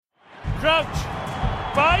Crouch.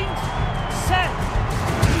 Bind. Set.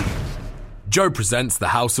 Joe presents the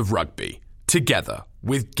House of Rugby, together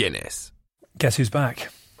with Guinness. Guess who's back?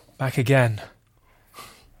 Back again.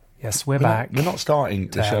 Yes, we're back. We're not starting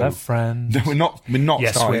the Tell show. a friend. No, we're not. We're not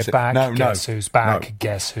yes, starting. Yes, we're back. No. Guess who's back? No.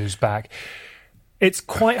 Guess who's back? It's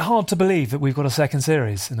quite hard to believe that we've got a second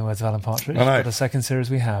series, in the words of Alan Partridge. I know. But a second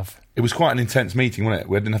series we have. It was quite an intense meeting, wasn't it?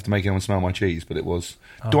 We didn't have to make anyone smell my cheese, but it was.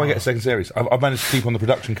 Do I get a second series? I've managed to keep on the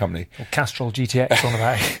production company. Or Castrol GTX on the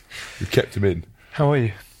back. We've kept him in. How are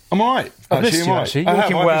you? I'm all right. I've missed you, actually. You're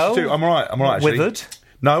looking well. I'm all right. Actually. Withered?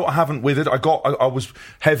 No, I haven't withered. I was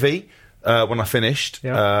heavy when I finished.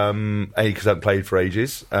 Yeah. Because I hadn't played for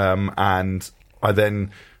ages, and I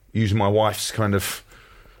then using my wife's kind of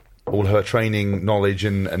all her training knowledge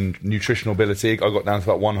and nutritional ability, I got down to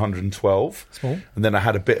about 112. Small. And then I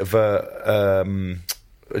had a bit of a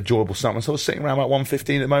enjoyable summer. So I was sitting around about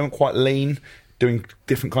 115 at the moment, quite lean, doing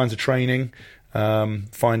different kinds of training,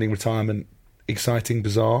 finding retirement exciting,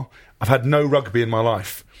 bizarre. I've had no rugby in my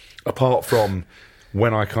life, apart from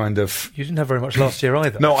when I kind of... You didn't have very much last year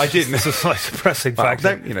either. No, I didn't. This is like depressing fact.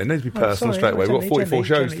 Don't, need to be personal straight away. We've got 44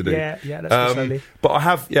 shows to do. Yeah, let's go slowly. But I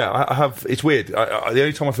have, it's weird. The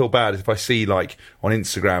only time I feel bad is if I see, like, on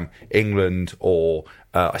Instagram, England, or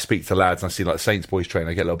I speak to lads and I see, like, Saints boys train,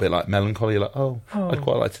 I get a little bit, like, melancholy, like, I'd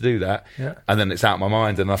quite like to do that. Yeah. And then it's out of my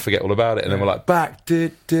mind and I forget all about it. And then we're like, back,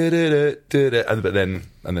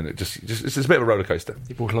 and then it just it's a bit of a roller coaster.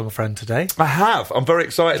 You brought along a friend today. I have. I'm very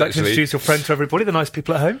excited, Would you like to actually. introduce your friend to everybody, the nice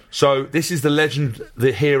people at home? So this is the legend,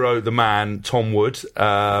 the hero, the man, Tom Wood,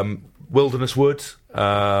 Wilderness Wood,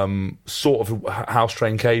 sort of a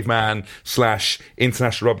house-trained caveman /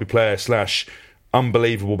 international rugby player /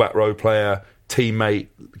 unbelievable back row player, teammate,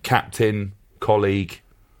 captain, colleague,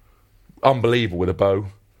 unbelievable with a bow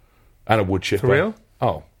and a wood chipper. For real?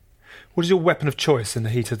 Oh. What is your weapon of choice in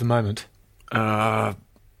the heat of the moment?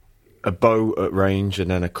 A bow at range and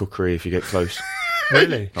then a cookery if you get close.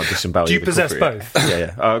 Really? I'll disembowel Do you the possess cookery. both?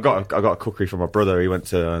 Yeah. I got a cookery from my brother. He went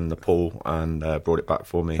to Nepal and brought it back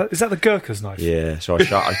for me. Is that the Gurkha's knife? Yeah, so I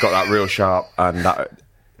got that real sharp, and that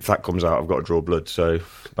if that comes out, I've got to draw blood. So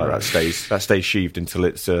that stays sheathed until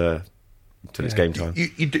it's game time.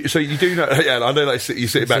 You do know. Yeah, I know. Like you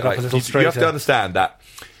sit back. up a little You have straighter. to understand that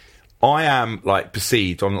I am like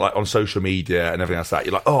perceived on social media and everything else. That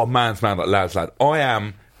you're like, oh, man's man, like lad. I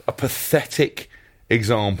am a pathetic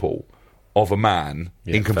example of a man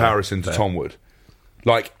in comparison to Tom Wood.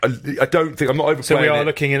 Like, I don't think I'm not overplaying. So we are it.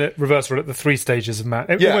 looking at reversal at the three stages of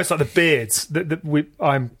man. Yeah. Almost like the beards.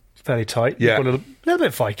 I'm fairly tight. Yeah. You've got a little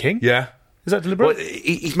bit Viking. Yeah. Is that deliberate? Well,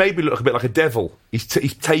 he's made me look a bit like a devil. He's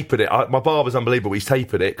tapered it. My barber's unbelievable. He's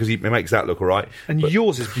tapered it because he makes that look all right. And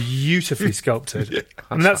yours is beautifully sculpted. Yeah.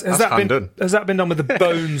 And has that been done. done with the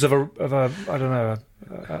bones of a I don't know,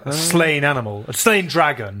 a slain animal, a slain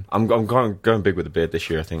dragon? I'm going big with the beard this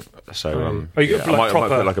year, I think. So Oh, you got, I like, might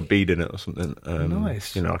proper- put like a bead in it or something.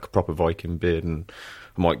 Nice. Like a proper Viking beard, and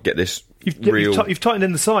I might get this You've tightened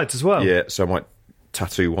in the sides as well. Yeah, so I might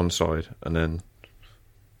tattoo one side and then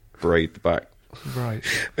braid the back. Right.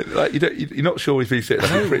 Like you're not sure if he's sitting.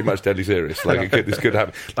 Like, he's pretty much deadly serious. Like this could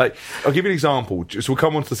happen. Like I'll give you an example. So we'll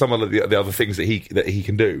come on to some of the other things that he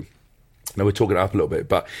can do. Now we're talking it up a little bit,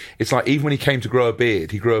 but it's like even when he came to grow a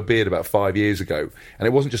beard, he grew a beard about 5 years ago, and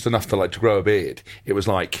it wasn't just enough to grow a beard. It was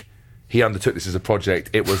like he undertook this as a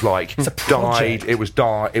project. It was like dyed. It was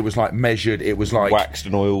like measured. It was like Waxed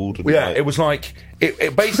and oiled. And it was like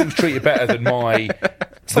it basically was treated better than my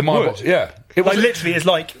wood. Yeah. It Like was literally, it's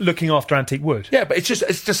like looking after antique wood. Yeah, but it's just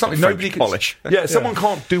something French nobody can polish. Yeah, someone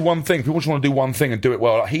can't do one thing. People just want to do one thing and do it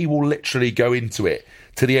well. Like, he will literally go into it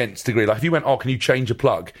to the nth degree. Like if you went, can you change a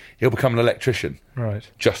plug? He'll become an electrician, Right.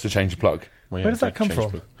 just to change a plug. Well, yeah, Where does that come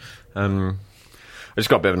change from? I just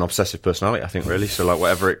got a bit of an obsessive personality, I think, really. So, like,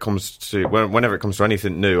 whenever it comes to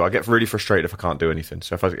anything new, I get really frustrated if I can't do anything.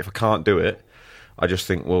 So, if I can't do it, I just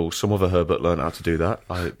think, well, some other Herbert learned how to do that.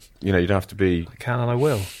 You don't have to be. I can and I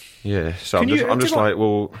will. Yeah. So I'm just like,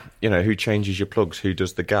 well, who changes your plugs? Who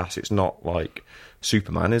does the gas? It's not like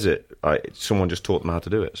Superman, is it? Someone just taught them how to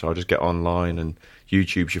do it. So I just get online, and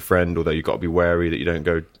YouTube's your friend. Although you've got to be wary that you don't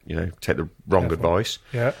go, take the wrong advice.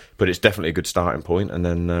 Yeah. But it's definitely a good starting point. And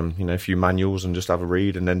then a few manuals and just have a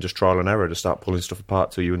read, and then just trial and error to start pulling stuff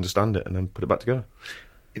apart till you understand it, and then put it back together.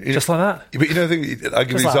 Just like that. But the thing, I'll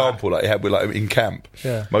give you an example. Like, in camp,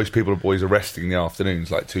 Yeah. most people are boys are resting in the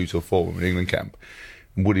afternoons, like 2 till 4 when we're in England camp.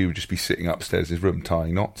 And Woody would just be sitting upstairs in his room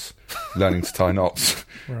tying knots, learning to tie knots,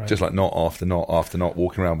 Right. just like knot after knot after knot,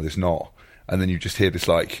 walking around with this knot. And then you just hear this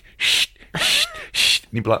like, shh, shh, shh,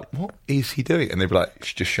 you'd be like, what is he doing? And they'd be like,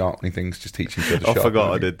 it's just sharpening things, just teaching each other I sharpening.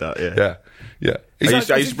 forgot I did that, Yeah.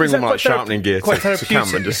 I used to bring all my sharpening gear quite to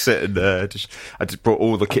camp and just sit and I just brought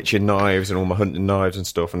all the kitchen knives and all my hunting knives and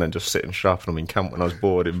stuff, and then just sit and sharpen them in camp when I was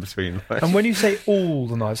bored in between. And when you say all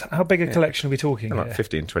the knives, how big a collection are we talking? Like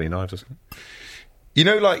 15, 20 knives or something. You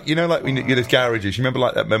know, like when you get those garages. You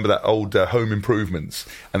remember that old Home Improvements,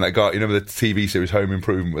 and that guy. You remember the TV series Home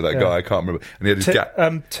Improvement with that guy? I can't remember. And he had his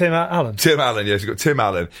Tim Allen. Tim Allen, yes, he's got Tim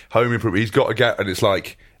Allen. Home Improvement. He's got a gap, and it's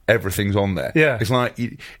like everything's on there. Yeah, it's like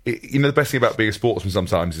you know the best thing about being a sportsman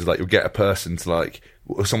sometimes is like you'll get a person to like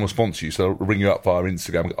someone will sponsor you, so they'll ring you up via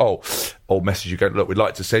Instagram. And go, oh, message you go, look, we'd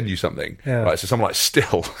like to send you something. Yeah. Right, so someone like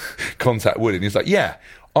Still contact Wood, and he's like, yeah,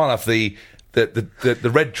 I'll have the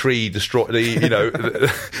red tree destroy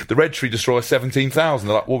the red tree destroyer 17,000.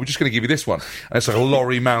 They're like, well, we're just going to give you this one, and it's like a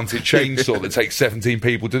lorry mounted chainsaw that takes 17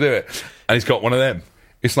 people to do it, and he's got one of them.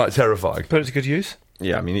 It's like terrifying. Put it to good use.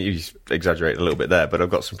 Yeah, I mean, he's exaggerated a little bit there, but I've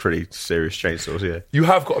got some pretty serious chainsaws. Yeah, you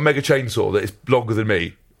have got a mega chainsaw that is longer than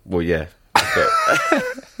me. Well, yeah.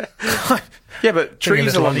 Yeah, but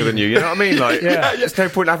trees are longer than you know what I mean? Like, there's no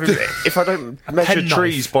point having... If I don't measure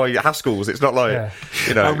trees by Haskell's, it's not like,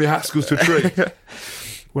 you know... How many Haskell's to a tree?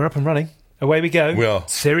 We're up and running. Away we go. We are.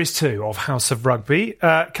 Series 2 of House of Rugby.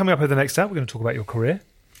 Coming up over the next hour, we're going to talk about your career.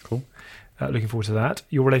 Cool. Looking forward to that.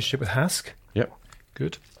 Your relationship with Hask. Yep.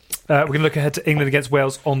 Good. We're going to look ahead to England against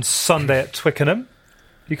Wales on Sunday at Twickenham.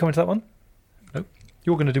 Are you coming to that one? No.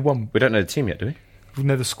 You're going to do one. We don't know the team yet, do we? We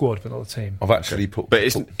know the squad, but not the team. I've actually put... But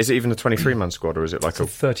is it even a 23-man squad, or is it like a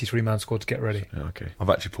 33-man squad to get ready? Oh, okay. I've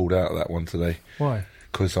actually pulled out of that one today. Why?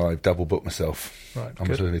 Because I've double booked myself. Right, I'm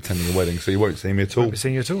going to be attending the wedding, so you won't see me at all. Won't be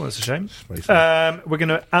seeing you at all, that's a shame. We're going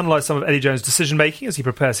to analyse some of Eddie Jones' decision-making as he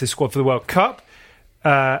prepares his squad for the World Cup.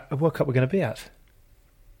 A World Cup we're going to be at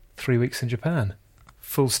 3 weeks in Japan.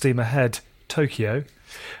 Full steam ahead, Tokyo.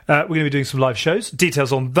 We're going to be doing some live shows.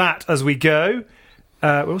 Details on that as we go.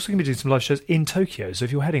 We're also going to be doing some live shows in Tokyo, so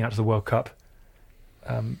if you're heading out to the World Cup,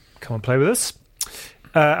 come and play with us.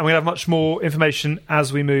 And we're going to have much more information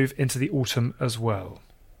as we move into the autumn as well.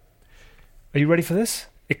 Are you ready for this?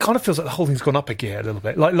 It kind of feels like the whole thing's gone up a gear a little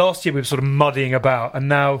bit. Like last year we were sort of muddying about, and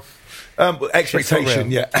now... expectation,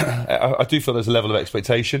 yeah. I do feel there's a level of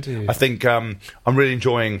expectation. I think I'm really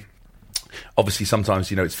enjoying... Obviously,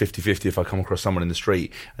 sometimes, it's 50-50 if I come across someone in the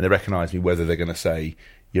street and they recognise me, whether they're going to say...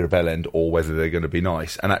 you're a bellend, or whether they're going to be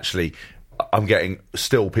nice. And actually, I'm getting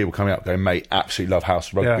still people coming up going, mate, absolutely love House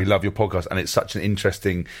of Rugby, love your podcast, and it's such an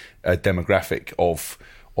interesting demographic of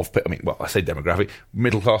I mean, well, I say demographic,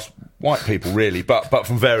 middle class white people, really, but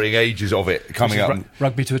from varying ages of it coming up.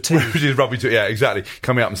 Rugby to a T. Rugby to, yeah, exactly.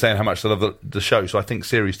 Coming up and saying how much they love the show. So I think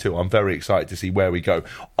Series 2, I'm very excited to see where we go.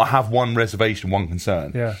 I have one reservation, one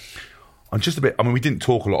concern. Yeah. I'm just a bit, I mean, we didn't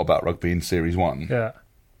talk a lot about rugby in Series 1. Yeah.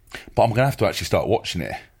 But I'm going to have to actually start watching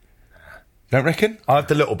it. Don't reckon? I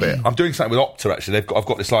have a little bit. I'm doing something with Opta, actually. I've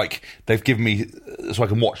got this, like, they've given me so I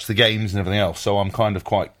can watch the games and everything else, so I'm kind of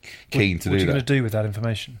quite keen to do that. What are you going to do with that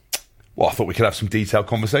information? Well, I thought we could have some detailed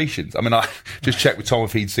conversations. I mean, I just checked with Tom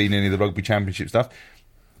if he'd seen any of the Rugby Championship stuff.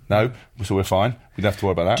 No, so we're fine. We don't have to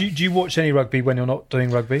worry about that. Do you watch any rugby when you're not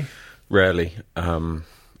doing rugby? Rarely.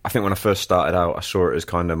 I think when I first started out, I saw it as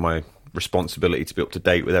kind of my responsibility to be up to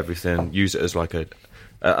date with everything, use it as like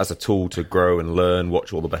as a tool to grow and learn,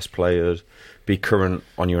 watch all the best players, be current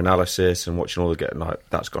on your analysis and watching all the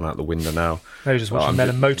that's gone out the window now. Maybe just watching Men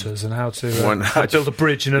and Motors and how to build a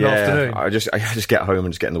bridge in an afternoon. I just get home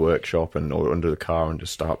and just get in the workshop or under the car and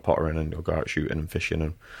just start pottering and go out shooting and fishing.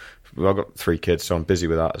 And I've got 3 kids, so I'm busy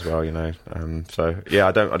with that as well, So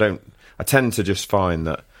yeah, I tend to just find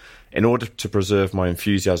that in order to preserve my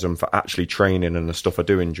enthusiasm for actually training and the stuff I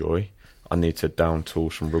do enjoy, I need to down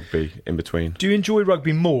tools from rugby in between. Do you enjoy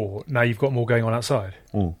rugby more now you've got more going on outside?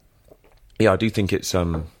 Yeah, I do think it's...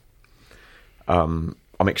 I'm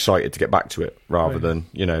excited to get back to it rather than,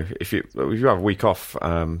 if you have a week off.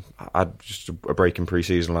 I had just a break in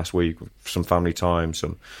pre-season last week, some family time,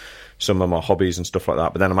 some of my hobbies and stuff like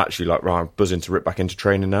that. But then I'm actually like, right, I'm buzzing to rip back into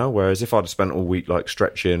training now. Whereas if I'd have spent all week like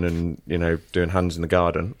stretching and, doing hands in the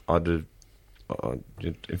garden,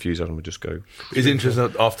 enthusiasm would just go. It's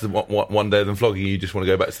interesting after one day of them flogging you just want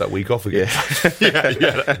to go back to that week off again. Yeah.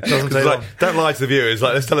 Doesn't take long. Don't lie to the viewers.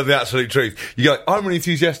 Let's tell them the absolute truth. You go, I'm really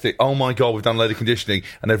enthusiastic. Oh my God, we've done a load of conditioning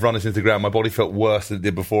and they've run us into the ground. My body felt worse than it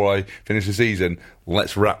did before I finished the season.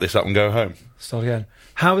 Let's wrap this up and go home. Start again.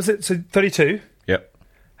 How is it? So 32? Yep.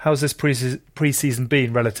 How's this pre-season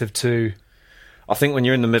been relative to I think when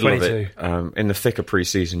you're in the middle 22. of it, in the thick of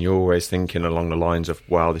pre-season, you're always thinking along the lines of,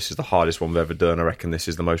 wow, this is the hardest one we've ever done. I reckon this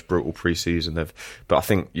is the most brutal pre-season. But I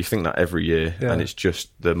think you think that every year, and it's just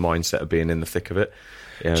the mindset of being in the thick of it.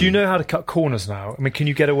 Do you know how to cut corners now? I mean, can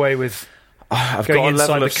you get away with... I've got a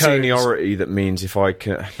level of seniority that means if I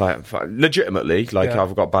can, legitimately,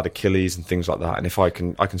 I've got bad Achilles and things like that, and if I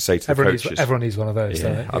can say to the coaches... Everyone needs one of those,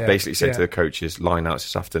 don't they? I basically say to the coaches, line outs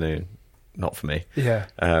this afternoon, not for me. Yeah.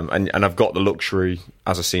 And I've got the luxury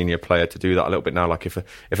as a senior player to do that a little bit now. Like if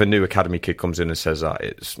a new academy kid comes in and says that,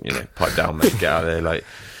 it's, pipe down, mate, get out of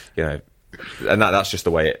there, and that's just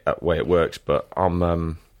the way it works. But I'm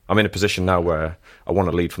in a position now where I want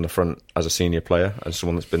to lead from the front as a senior player and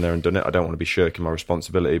someone that's been there and done it. I don't want to be shirking my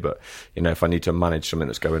responsibility, but if I need to manage something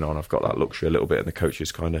that's going on, I've got that luxury a little bit, and the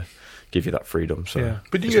coaches kind of give you that freedom. So,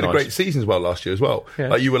 but you had a great season as well last year as well.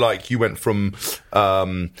 Yeah. You went from,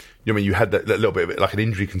 you had that little bit of it, like an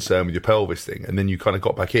injury concern with your pelvis thing, and then you kind of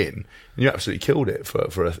got back in, and you absolutely killed it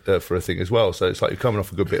for a thing as well. So it's like you're coming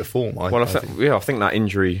off a good bit of form. I think that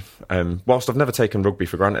injury, whilst I've never taken rugby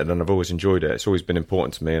for granted and I've always enjoyed it, it's always been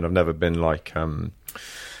important to me, and I've never been like,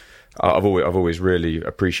 I've always really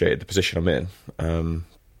appreciated the position I'm in.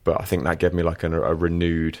 But I think that gave me like a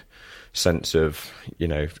renewed sense of,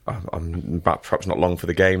 I'm perhaps not long for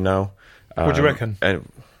the game now. What do you reckon?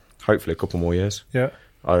 And hopefully a couple more years. Yeah.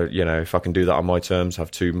 If I can do that on my terms,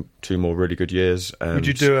 have two more really good years. Would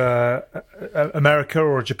you do America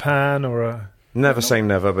or Japan or a... Never say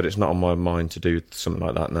never, but it's not on my mind to do something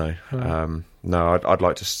like that. No. No, I'd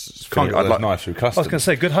like to. Can't get nice through customs. I was going to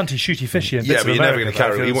say good hunty, shooty, fishy. And but you're never going to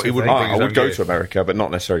carry. I would go to America, but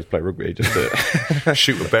not necessarily to play rugby. Just to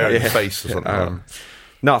shoot a bear in the face or something.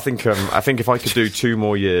 No, I think if I could do 2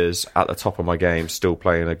 more years at the top of my game, still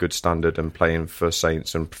playing a good standard and playing for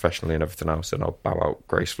Saints and professionally and everything else, then I'll bow out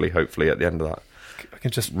gracefully. Hopefully, at the end of that. I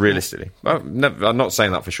can just realistically, I'm not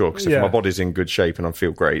saying that for sure, because if my body's in good shape and I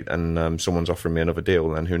feel great, and someone's offering me another deal,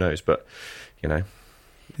 then who knows? But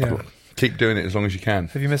keep doing it as long as you can.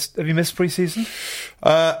 Have you missed pre-season?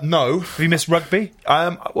 No. Have you missed rugby?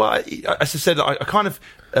 Well, as I said, I kind of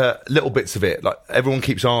little bits of it. Like everyone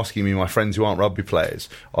keeps asking me, my friends who aren't rugby players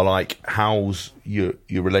are like, "How's your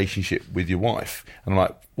relationship with your wife?" And I'm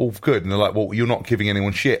like, "Well, good." And they're like, "Well, you're not giving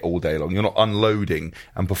anyone shit all day long. You're not unlonloading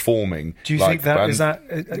and performing." Do you think that is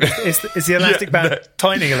the elastic band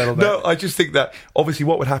tightening a little bit? No, I just think that obviously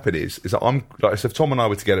what would happen is that I'm like, so if Tom and I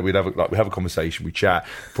were together, we'd have a conversation, we'd chat,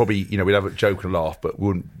 probably we'd have a joke and a laugh, but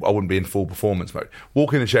I wouldn't be in full performance mode.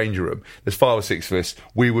 Walk in the changing room, there's 5 or 6 of us,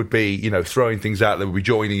 we would be throwing things out there, we'd be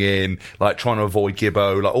joining in, like trying to avoid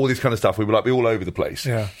gibbo, like all this kind of stuff. We would like be all over the place.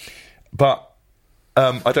 Yeah, but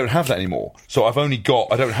I don't have that anymore. So I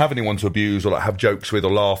don't have anyone to abuse or like have jokes with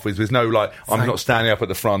or laugh with. There's no I'm not standing up at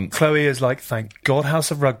the front. Chloe is like, thank God House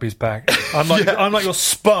of Rugby's back. I'm like your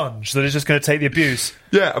sponge that is just going to take the abuse.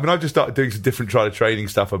 Yeah, I mean, I've just started doing some different kind of training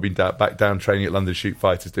stuff. I've been back down training at London Shoot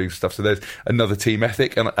Fighters, doing stuff. So there's another team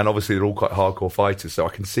ethic, and obviously they're all quite hardcore fighters. So I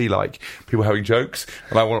can see like people having jokes,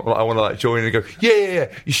 and I want to like join and go,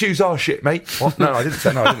 yeah, your shoes are shit, mate. What? No, I didn't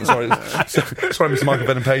say no. I didn't. Sorry, Mr. Michael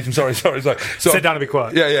Venom Page. I'm sorry. So sit down and be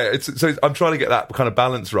quiet. Yeah. So I'm trying to get that kind of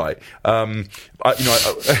balance right. You know what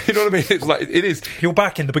I mean? It's like it is. You're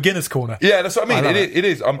back in the beginner's corner. Yeah, that's what I mean. It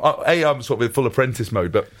is. I'm sort of in full apprentice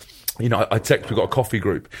mode, but. We've got a coffee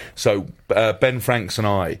group. So Ben Franks and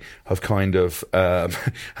I have kind of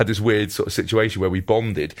had this weird sort of situation where we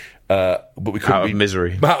bonded, but we couldn't out of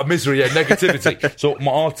misery. Out of misery, yeah, negativity. So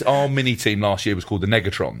our mini team last year was called the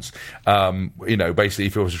Negatrons. Basically,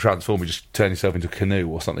 if you was to transform, you just turn yourself into a canoe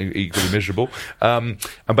or something equally miserable. And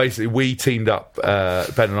basically, we teamed up.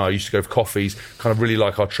 Ben and I used to go for coffees, kind of really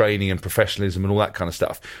like our training and professionalism and all that kind of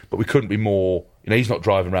stuff. But we couldn't be more. He's not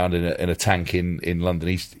driving around in a tank in London.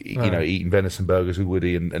 He's eating venison burgers with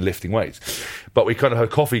Woody and lifting weights. But we kind of had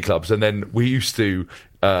coffee clubs, and then we used to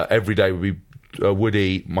every day would be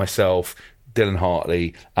Woody, myself, Dylan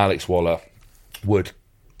Hartley, Alex Waller would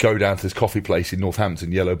go down to this coffee place in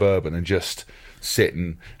Northampton, Yellow Bourbon, and just sit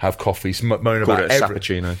and have coffee, moan about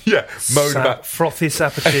everything. Yeah, about frothy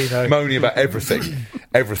sappuccino, moaning about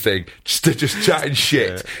everything, just chatting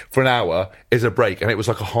shit for an hour is a break, and it was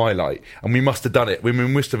like a highlight. And we must have done it. We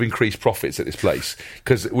must have increased profits at this place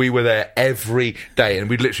because we were there every day, and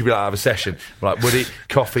we'd literally be like, I have a session, like Woody,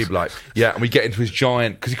 coffee, like yeah, and we get into his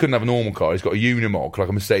giant because he couldn't have a normal car. He's got a Unimog, like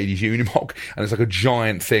a Mercedes Unimog, and it's like a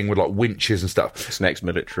giant thing with like winches and stuff. It's an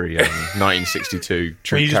ex-military 1962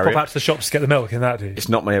 troop you just carrier. pop out to the shops to get the milk in that, do you? It's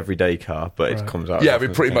not my everyday car, but it comes out. Yeah,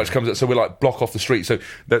 it pretty much comes out. So we're like block off the street. So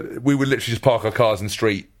we would literally just park our cars in the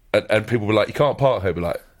street, and people were like, "You can't park here." We're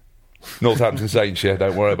like, Northampton Saints, yeah,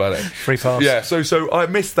 don't worry about it. Free pass. Yeah, so I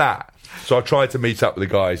missed that. So I tried to meet up with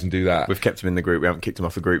the guys and do that. We've kept him in the group. We haven't kicked him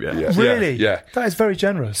off the group yet. Yeah. Really? Yeah. That is very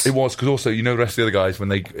generous. It was, because also, you know, the rest of the other guys,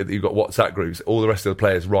 when you've got WhatsApp groups, all the rest of the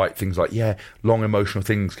players write things like, long emotional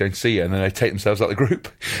things, go and see you, and then they take themselves out of the group.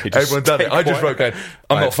 Everyone done it. I just wrote going,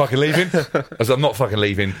 I'm not fucking leaving. I was like, I'm not fucking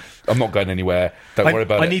leaving. I'm not going anywhere. Don't worry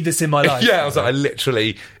about it. I need this in my life. Yeah, I was like, I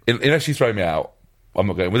literally, unless you throw me out, I'm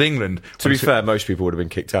not going. With England, to be fair, most people would have been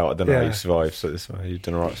kicked out. I don't know how Yeah. you survived, so this way you've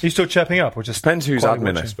done all right. Are you still chirping up, or just Depends who's quietly admin,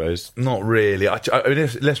 I watching? suppose. not really. I mean,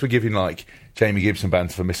 unless we're giving like Jamie Gibson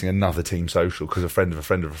banter for missing another team social because a friend of a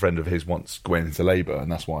friend of a friend of his once went into labour, and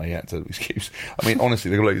that's why he had to excuse. I mean, honestly,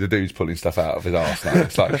 the dude's pulling stuff out of his arse now.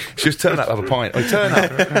 It's like, just turn up, have a pint.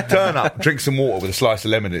 Turn up, drink some water with a slice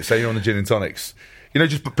of lemon in it. Say you're on the gin and tonics. You know,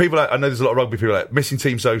 just people I know there's a lot of rugby people like missing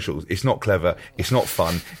team socials. It's not clever. It's not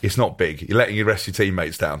fun. It's not big. You're letting your rest of your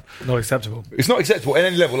teammates down. Not acceptable. It's not acceptable at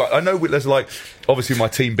any level. Like, I know there's like, obviously my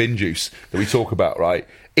team Bin Juice that we talk about, right?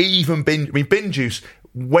 Even Bin Juice,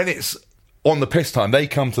 when it's on the piss time, they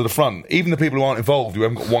come to the front. Even the people who aren't involved, who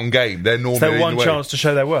haven't got one game, they're normally Is there in one the way. chance to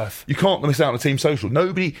show their worth? You can't miss out on a team social.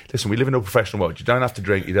 Nobody, listen, we live in a professional world. You don't have to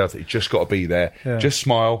drink. You don't have to, you just got to be there. Yeah. Just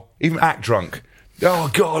smile. Even act drunk.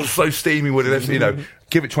 Oh, God, it's so steamy with it. You know,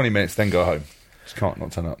 give it 20 minutes, then go home. Just can't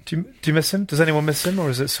not turn up. Do you miss him? Does anyone miss him, or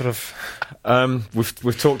is it sort of...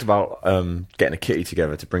 We've talked about getting a kitty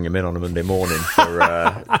together to bring him in on a Monday morning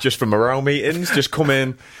for just for morale meetings. Just come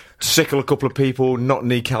in, sickle a couple of people, knock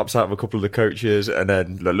kneecaps out of a couple of the coaches, and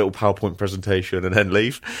then a little PowerPoint presentation, and then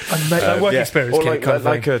leave. Like work experience or kit kind of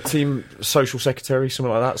like thing. a team social secretary,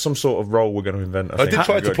 something like that. Some sort of role we're going to invent. I did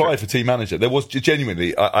try to apply for team manager. There was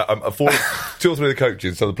genuinely, for 2 or 3 of the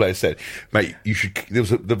coaches, some of the players said, mate, you should. There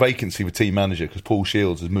was the vacancy for team manager because Paul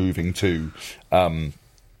Shields is moving to,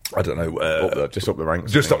 I don't know, just up the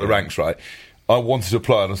ranks. Just up the ranks, right? I wanted to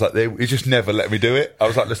apply, and I was like, they just never let me do it. I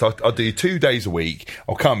was like, listen, I'll do 2 days a week.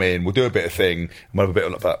 I'll come in, we'll do a bit of thing, and we'll have a bit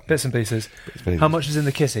of that. Bits and pieces. and How much is in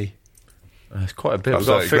the kitty? It's quite a bit.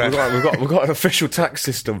 That's 30 grand. We've got an official tax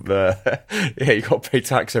system there. Yeah, you got to pay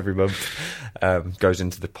tax every month. Goes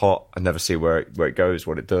into the pot. I never see where it goes.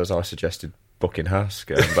 What it does, I suggested booking Hask,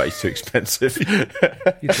 but he's too expensive. You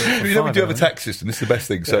know, we do have a tax system. This is the best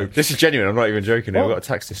thing. So This is genuine. I'm not even joking. We've What? got a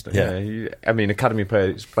tax system. Yeah. I mean, academy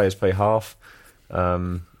players pay half.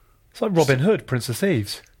 It's like Robin Hood, Prince of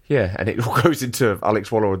Thieves. Yeah, and it all goes into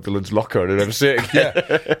Alex Waller and Dylan's locker, and I never see it again.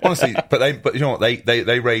 yeah, honestly, but you know what?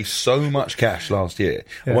 They raised so much cash last year.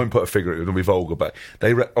 Yeah. I won't put a figure; it'll be vulgar. But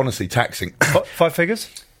honestly taxing. 5 figures?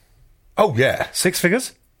 Oh yeah, 6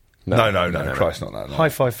 figures? no, Christ, not that. No. High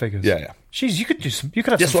 5 figures. Yeah. Jeez, you could do some. You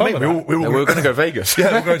could have Yes, some what I fun mean. with that. We And we're going to go Vegas.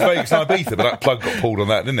 Yeah, we're going to Vegas and Ibiza, but that plug got pulled on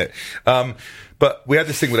that, didn't it? But we had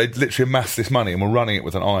this thing where they literally amassed this money and were running it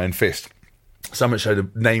with an iron fist. So much so the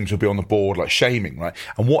names would be on the board, like shaming, right?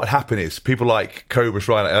 And what had happened is people like Cobus,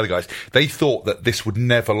 Ryan, and other guys, they thought that this would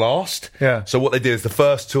never last. Yeah. So what they did is the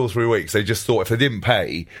first 2 or 3 weeks, they just thought if they didn't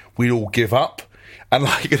pay, we'd all give up. And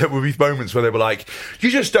like, there would be moments where they were like,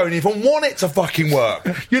 you just don't even want it to fucking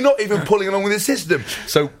work. You're not even pulling along with the system.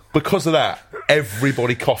 So because of that,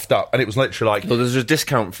 everybody coughed up. And it was literally like, Well, there's a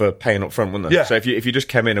discount for paying up front, wasn't there? Yeah. So if you just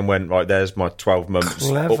came in and went, right, there's my 12 months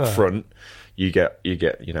Clever. up front, you get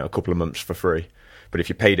a couple of months for free. But if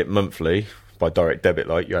you paid it monthly by direct debit,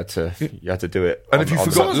 like you had to do it. And if you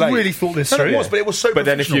forgot Someone's late, really thought this No, through. it was, but it was so But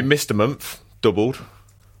then if you professional. missed a month, doubled.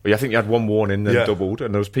 Well, I think you had one warning, then Yeah. doubled,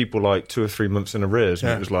 and there was people like 2 or 3 months in arrears, and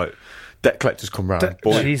Yeah. it was like debt collectors come round.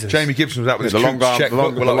 Boy, Jesus. Jamie Gibson was out with the his long arm,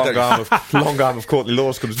 checkbook. long arm of Courtney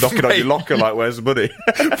Laws comes knocking on your locker like, "Where's the money?"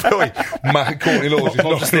 Matt Courtney Laws is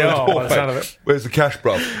Just knocking the on arm, the by door, the sound mate. of it. Where's the cash,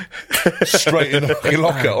 bruv? Straight in the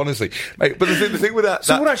locker, honestly. Mate, but the thing with that...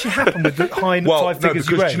 So that what actually happened with the high well, 5 figures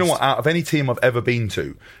because you do raised? you know what? Out of any team I've ever been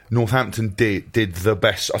to, Northampton did the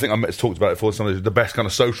best. I think I talked about it before. Some of the best kind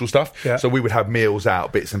of social stuff. Yeah. So we would have meals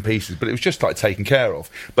out, bits and pieces, but it was just like taken care of.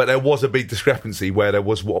 But there was a big discrepancy where there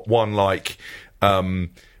was one like.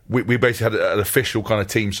 We basically had an official kind of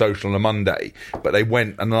team social on a Monday, but they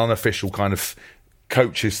went an unofficial kind of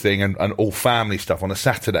coaches thing and all family stuff on a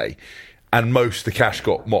Saturday. And most of the cash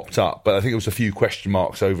got mopped up, but I think there was a few question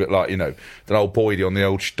marks over it, like, you know, that old Boydie on the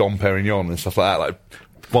old Dom Perignon and stuff like that, like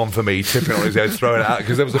one for me, tipping on his head, throwing it out,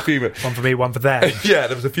 because there was a few... One for me, one for them. Yeah,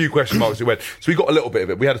 there was a few question marks that went. So we got a little bit of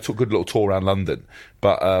it. We had a good little tour around London,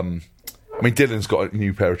 but... I mean, Dylan's got a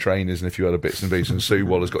new pair of trainers and a few other bits and pieces, and Sue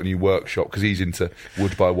Waller's got a new workshop because he's into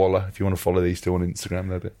Wood by Waller. If you want to follow these two on Instagram,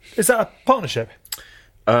 they're a bit. Is that a partnership?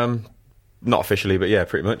 Not officially, but yeah,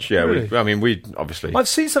 pretty much. Yeah, Really? we obviously. I've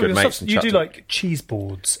seen some of good your mates stuff. and You chat do to- like cheese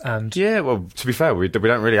boards and Yeah, well, to be fair, we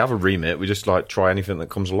don't really have a remit. We just like try anything that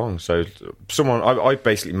comes along. So I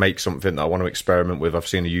basically make something that I want to experiment with. I've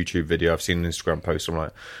seen a YouTube video, I've seen an Instagram post. I'm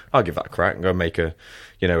like, I'll give that a crack and go make a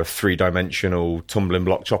 3-dimensional tumbling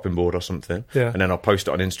block chopping board or something. Yeah. And then I'll post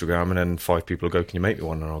it on Instagram, and then 5 people will go, "Can you make me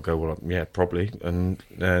one?" And I'll go, "Well, yeah, probably." And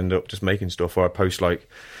end up just making stuff. Or I post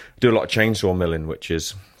do a lot of chainsaw milling, which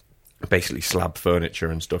is basically slab furniture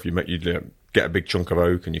and stuff. You get a big chunk of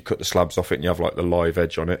oak and you cut the slabs off it, and you have like the live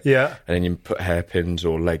edge on it. Yeah. And then you put hairpins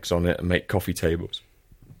or legs on it and make coffee tables.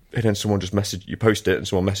 And then someone just you post it, and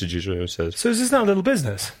someone messages you and says, So is this now a little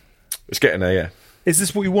business? "It's getting there, yeah." Is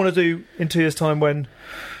this what you want to do in 2 years' time when...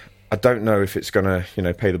 I don't know if it's going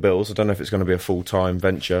to, pay the bills. I don't know if it's going to be a full-time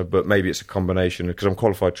venture, but maybe it's a combination, because I'm a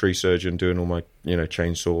qualified tree surgeon doing all my,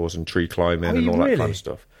 chainsaws and tree climbing Are and you all that really? kind of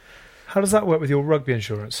stuff. How does that work with your rugby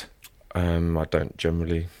insurance? I don't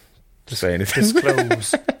generally say anything.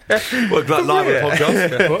 Disclose. Well, like live on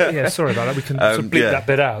podcast. Well, yeah, sorry about that. We can sort of bleep that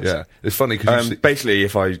bit out. Yeah, it's funny because Basically,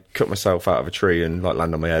 if I cut myself out of a tree and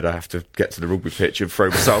land on my head, I have to get to the rugby pitch and throw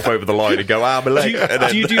myself over the line and go, my leg.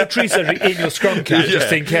 Do you do your tree surgery in your scrum cap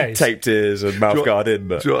just in case? Taped ears and mouth guard in.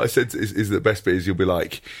 But do you know what I said is the best bit is you'll be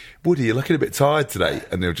like, "Woody, you're looking a bit tired today,"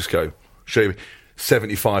 and they'll just go, "Show you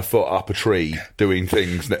 75 foot up a tree doing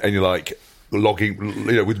things," and you're like, logging,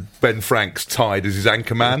 with Ben Franks tied as his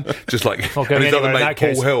anchor man, just like, and his other mate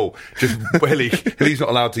Paul Hill, just he's not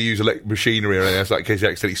allowed to use machinery or anything else, like in case he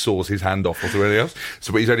accidentally saws his hand off or anything else.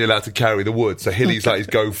 So, but he's only allowed to carry the wood. So Hilly's like his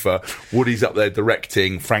gopher, Woody's up there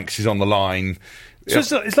directing, Franks is on the line. So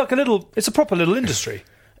it's like it's a proper little industry.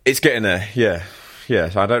 It's getting there, yeah.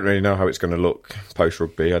 So I don't really know how it's going to look post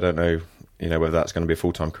rugby. I don't know, whether that's going to be a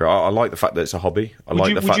full-time career. I like the fact that it's a hobby. Would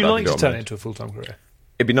you like to turn it into a full-time career?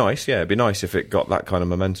 It'd be nice, yeah. It'd be nice if it got that kind of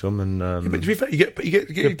momentum. And but to be fair, you get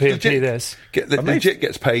legit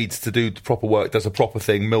gets paid to do the proper work, does a proper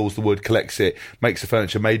thing, mills the wood, collects it, makes the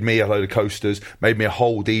furniture. Made me a load of coasters, made me a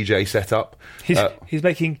whole DJ setup. He's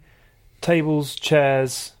making tables,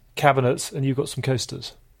 chairs, cabinets, and you've got some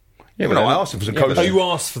coasters. Yeah, but I asked him for some coasters. Oh, you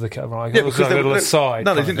asked for the camera, right? Yeah, because they were aside.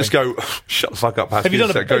 No, they didn't just go, "Shut the fuck up." Have you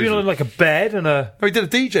done like a bed and a? No, he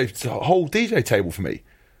did a whole DJ table for me.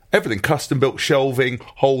 Everything, custom built shelving,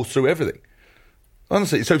 holes through everything.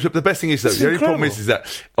 Honestly, so the best thing is, though, the only problem is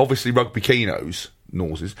that obviously rugby kinos,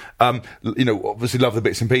 Norses, obviously love the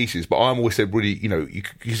bits and pieces, but I'm always said, really,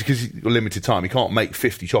 because you're limited time, you can't make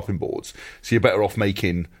 50 chopping boards, so you're better off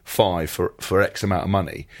making 5 for X amount of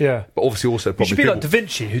money. Yeah. But obviously also You probably should be like Da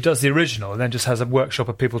Vinci, who does the original and then just has a workshop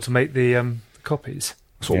of people to make the copies.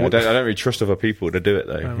 I don't really trust other people to do it,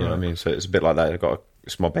 though. You know what I mean? So it's a bit like that.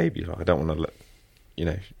 It's my baby. Like, I don't want to let... you're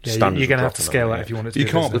going to have to scale that if you want it to you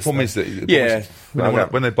be can't. business, the problem is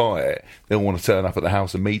that when they buy it, they'll want to turn up at the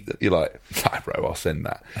house and meet. You're like, "Nah, bro, I'll send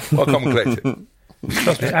that. I'll come and collect it."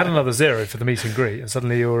 Trust me, add another 0 for the meet and greet, and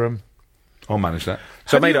suddenly you're. I'll manage that.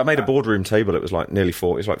 So I made a boardroom table. It was like nearly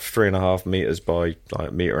 4. It was like 3.5 meters by like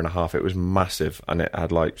a metre and a half. It was massive, and it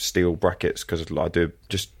had like steel brackets because I do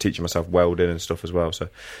just teaching myself welding and stuff as well. So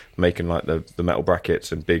making like the metal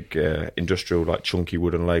brackets and big industrial like chunky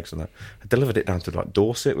wooden legs and that. I delivered it down to like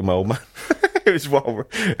Dorset with my old man. It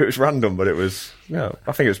was random, but it was I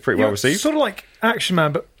think it was pretty well received. Sort of like Action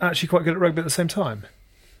Man, but actually quite good at rugby at the same time.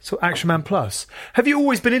 So Action Man Plus. Have you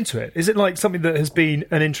always been into it? Is it like something that has been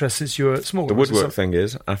an interest since you were small? The woodwork thing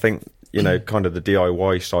is, I think, kind of the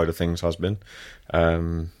DIY side of things has been.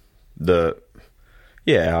 I've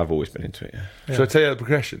always been into it, yeah. So I tell you the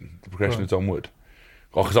progression. The progression is on wood.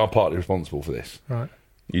 Because I'm partly responsible for this. Right.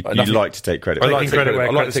 You like to take credit. I like to take credit. I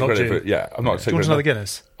like to take credit for it. Yeah, I'm not. Do you want another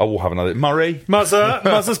Guinness? I will have another. Murray.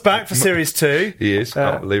 Muzza's back for Series 2. He is.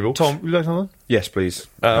 Unbelievable. Tom, would you like another? Yes, please.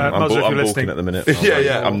 Muzza, I'm if you're bulking listening. at the minute.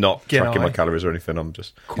 I'm not tracking my calories or anything. I'm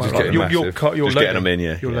just getting you're massive. just loading. getting them in,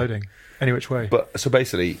 yeah. You're loading. Any which way. But so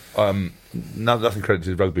basically, nothing credit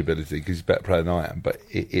to his rugby ability because he's a better player than I am. But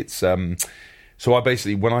it's so I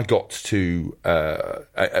basically, when I got to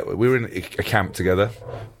we were in a camp together,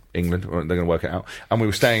 England. They're going to work it out, and we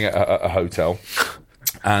were staying at a hotel,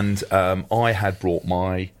 and I had brought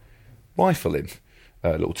my rifle in,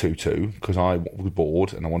 little 2.2, because I was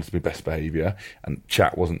bored and I wanted to be best behaviour, and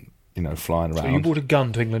chat wasn't flying around. So you brought a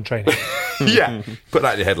gun to England training? Yeah, put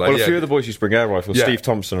that in your head. Well, a few of the boys used to bring air rifles. Yeah. Steve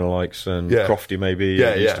Thompson and likes, and Crofty maybe.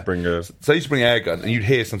 Yeah, used to bring a. So I used to bring an air gun, and you'd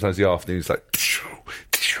hear sometimes in the afternoons like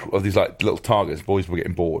of these like little targets. Boys were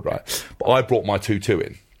getting bored, right? But I brought my 2.2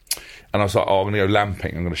 in, and I was like, "Oh, I'm going to go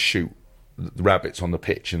lamping. I'm going to shoot the rabbits on the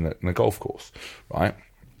pitch in the golf course, right?"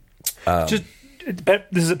 This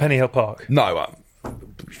is at Penny Hill Park. No,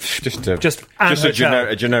 Just a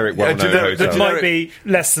hotel. generic well-known hotel. That might be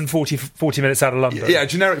less than 40 minutes out of London. Yeah, a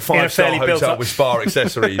generic 5-star hotel with spa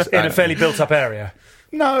accessories. In a fairly built-up area.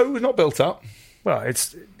 No, not built up. Well,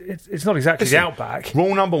 it's not exactly the outback.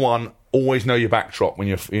 Rule number 1: always know your backdrop when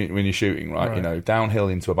you're shooting. Right, you know, downhill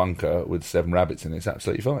into a bunker with 7 rabbits in it's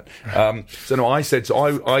absolutely fine. So no, I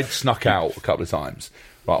snuck out a couple of times.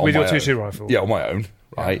 Right, with your 2.2 rifle. Yeah, on my own.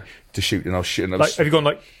 Right, to shoot, and I was shooting. Like, have you gone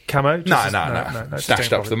like camo? No.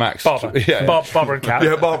 Stashed up to the max. Barber and cap.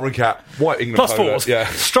 Yeah, Barber and cap. White England polo. +4s. Yeah,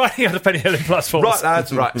 striding out of Penny Hill in +4s. Right,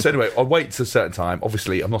 lads. Right. So anyway, I wait to a certain time.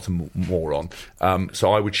 Obviously, I'm not a moron.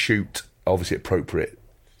 So I would shoot obviously appropriate,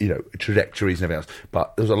 trajectories and everything else.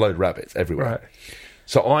 But there was a load of rabbits everywhere. Right.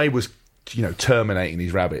 So I was, terminating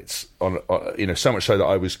these rabbits on, so much so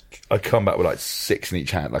that I'd come back with like 6 in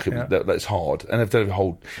each hand. Like that's hard. And if they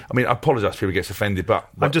hold, I mean, I apologise if people get offended, but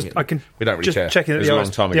we don't really care. Checking the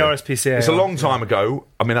RSPCA. It's a long time ago.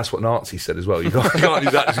 I mean, that's what Nazis said as well. You can't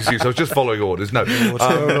use that as an excuse. I was just following orders. No,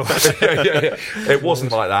 it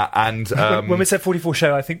wasn't like that. And when we said 44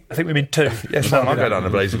 show, I think we mean 2. Yes, I go down a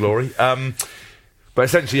blaze of glory. But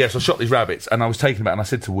essentially, yes, I shot these rabbits, and I was taken back, and I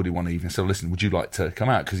said to Woody one evening, I said, listen, would you like to come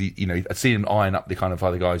out? Because, I'd seen him eyeing up the kind of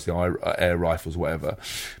other guys, the air rifles or whatever,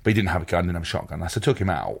 but he didn't have a gun, didn't have a shotgun. So I took him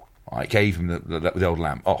out, I gave him the old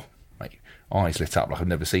lamp. Oh, mate, eyes lit up like I'd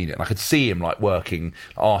never seen it. And I could see him, like, working,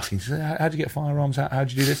 asking, how'd you get firearms?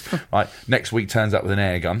 How'd you do this? Right, next week turns up with an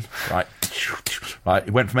air gun, right? Right,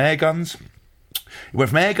 it went from air guns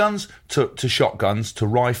to shotguns, to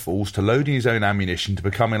rifles, to loading his own ammunition, to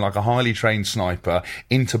becoming like a highly trained sniper,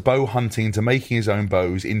 into bow hunting, to making his own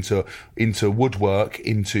bows, into woodwork,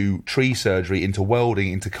 into tree surgery, into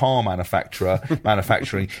welding, into car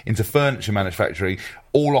manufacturing, into furniture manufacturing,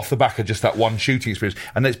 all off the back of just that one shooting experience.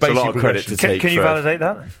 And it's basically a lot of credit to take. Can you validate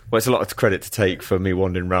that? Well, it's a lot of credit to take for me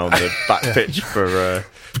wandering around the back pitch for.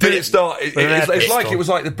 Did it start? It's like it was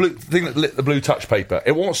like the blue thing that lit the blue touch paper.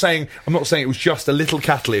 I'm not saying it was just a little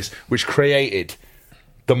catalyst which created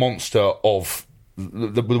the monster of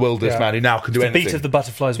the wilderness man who now can do anything. The beat of the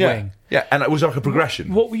butterfly's wing. Yeah, and it was like a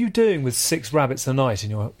progression. What were you doing with 6 rabbits a night in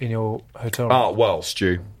your hotel room? Oh, well,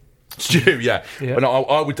 stew, yeah. And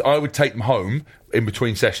I would take them home in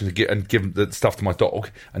between sessions and give the stuff to my dog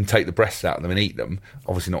and take the breasts out of them and eat them.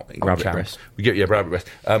 Obviously not rabbit breast. We get rabbit breast.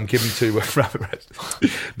 Give them to rabbit breast.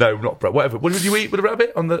 No, not breast. Whatever. What did you eat with a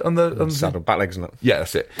rabbit on the saddle, back legs and that? Yeah,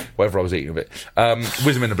 that's it. Whatever I was eating of it.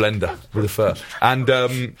 Whiz them in a blender with a fur. And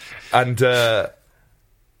the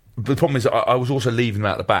problem is I was also leaving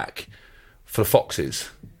them out the back for the foxes,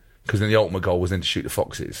 because then the ultimate goal was then to shoot the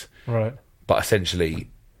foxes. Right. But essentially,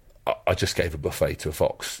 I just gave a buffet to a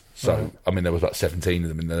fox. So, right. I mean, there was about 17 of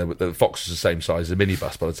them, and the fox was the same size as a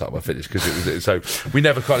minibus by the time I finished, because it was. So we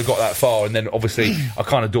never kind of got that far, and then obviously I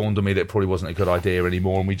kind of dawned on me that it probably wasn't a good idea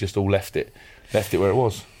anymore, and we just all left it where it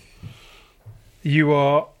was. You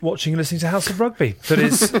are watching and listening to House of Rugby, that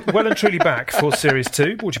is well and truly back for Series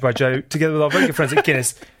 2, brought to you by Joe, together with our very good friends at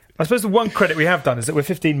Guinness. I suppose the one credit we have done is that we're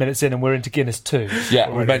 15 minutes in and we're into Guinness 2.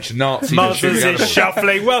 Yeah, we mentioned Nazis. Muzzers is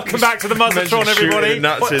shuffling. Welcome back to the Muzzatron, everybody.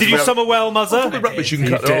 Did you summer well, Muzzer? The rubbish you can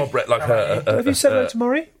cut their Brett like her. Have you said hello to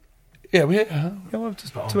Murray? Yeah, we're here.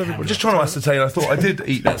 To everybody. Just trying to ascertain. I thought I did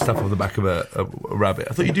eat that stuff off the back of a rabbit.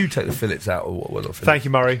 I thought you do take the fillets out. Thank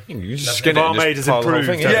you, Murray. You just skin it. Barmaid has improved.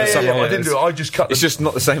 I didn't do it. I just cut. It's just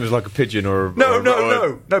not the same as like a pigeon or a...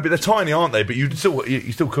 No. But they're tiny, aren't they? But you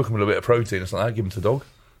still cook them with a bit of protein or something. I'd give them to the dog.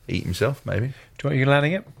 Eat himself, maybe. Do you want you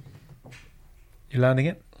landing it? You're landing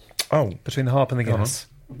it? Oh. Between the harp and the Guinness.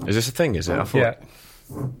 Is this a thing, is it? I thought... Yeah.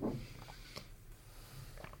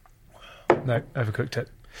 No, overcooked it.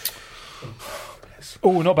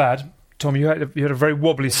 Oh, not bad. Tom, you had a very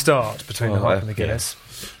wobbly start between the harp and the Guinness.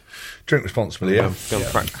 Yeah. Drink responsibly, yeah.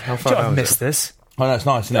 How far I've missed this. Oh, no, it's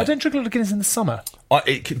nice, isn't it? I don't drink a lot of Guinness in the summer.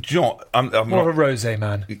 Do you know what? I'm more of a rosé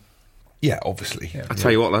man. Yeah, obviously. Yeah. I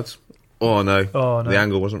tell you what, lads. Oh no, the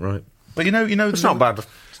angle wasn't right. But you know, it's not bad.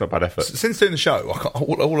 It's not bad effort. Since doing the show,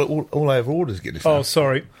 all I ever order is Guinness. Oh,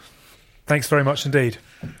 sorry. Thanks very much indeed.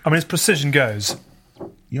 I mean, as precision goes,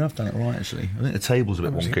 you have done it right. Actually, I think the table's a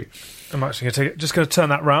bit wonky. I'm actually going to turn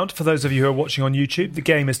that round. For those of you who are watching on YouTube, the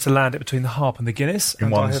game is to land it betwing the harp and the Guinness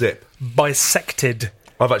in one zip. Bisected.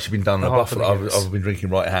 I've actually been done a buffalo. I've been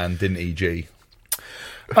drinking right hand, didn't EG.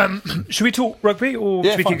 Should we talk rugby, or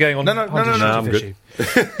should we keep going on? No, I'm good.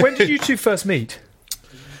 When did you two first meet?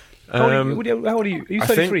 How old are you? Are you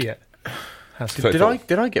 33 yet? Did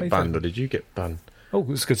I get banned, or did you get banned? Oh,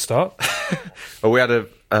 that's a good start. Well, we had a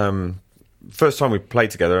first time we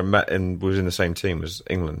played together and met and was in the same team as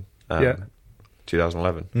England.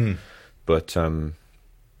 2011. But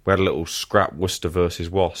we had a little scrap, Worcester versus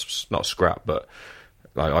Wasps. Not scrap, but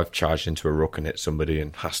like I've charged into a ruck and hit somebody,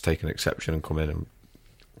 and has taken exception and come in and.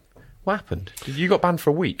 What happened? You got banned for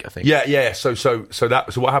a week, I think. Yeah. So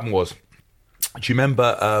what happened was, do you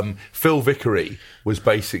remember Phil Vickery was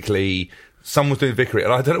basically someone was doing Vickery,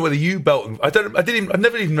 and I don't know whether you belt. I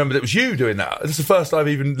never even remembered it was you doing that. This is the first I've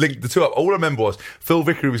even linked the two up. All I remember was Phil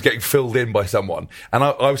Vickery was getting filled in by someone, and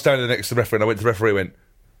I was standing next to the referee, and I went to the referee and went,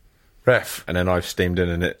 "Ref," and then I've steamed in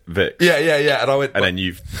and it Vic. Yeah, and I went, and then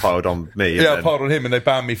you've piled on me. Yeah, I piled on him, and they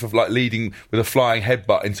banned me for like leading with a flying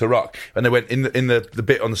headbutt into ruck, and they went in the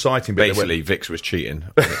bit on the sighting bit. Basically, Vix was cheating,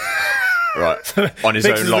 right, on his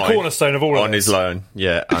Vix own is line, the cornerstone of all of on his line.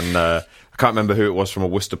 Yeah, and I can't remember who it was from a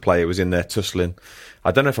Worcester player. It was in there tussling.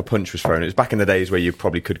 I don't know if a punch was thrown. It was back in the days where you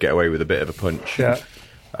probably could get away with a bit of a punch. Yeah.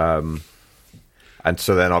 And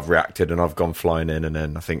so then I've reacted and I've gone flying in, and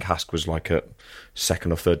then I think Hask was like a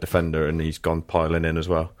second or third defender, and he's gone piling in as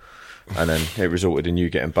well. And then it resulted in you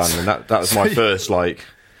getting banned, and that was my first like.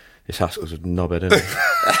 This Hask was a knobhead, isn't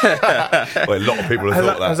it? Well, a lot of people have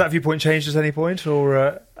thought that. Has that viewpoint changed at any point,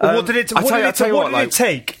 or what did it take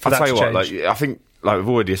for that to change? Like, I think like we've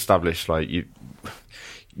already established, like you'd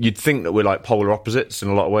think that we're like polar opposites in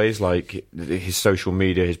a lot of ways, like his social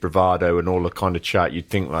media, his bravado, and all the kind of chat. You'd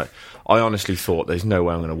think like I honestly thought there's no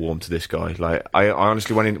way I'm going to warm to this guy. Like I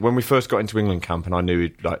honestly when we first got into England camp and I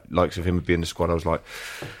knew like likes of him would be in the squad, I was like,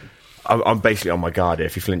 I'm basically on my guard here.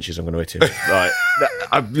 If he flinches, I'm going to hit him. Like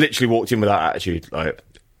I literally walked in with that attitude. Like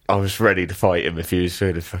I was ready to fight him if he was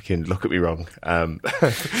going to fucking look at me wrong.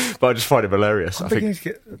 But I just find him hilarious. I'm beginning to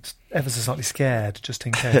get ever so slightly scared, just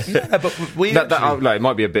in case. Yeah, but like, it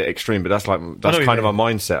might be a bit extreme, but that's kind of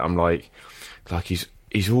my mindset. I'm like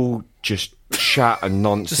he's all just chat and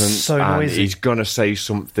nonsense, just so and noisy. he's gonna say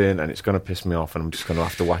something, and it's gonna piss me off, and I'm just gonna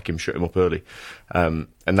have to whack him, shut him up early. And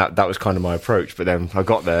that was kind of my approach. But then I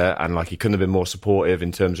got there, and like he couldn't have been more supportive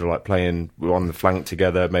in terms of like playing. We were on the flank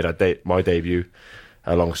together, made my debut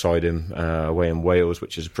alongside him away in Wales,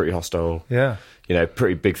 which is pretty hostile. Yeah.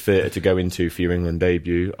 Pretty big theatre to go into for your England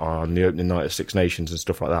debut on the opening night of Six Nations and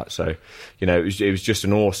stuff like that. So, it was just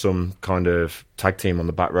an awesome kind of tag team on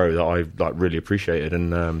the back row that I like really appreciated, and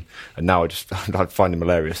now I find him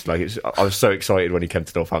hilarious. Like I was so excited when he came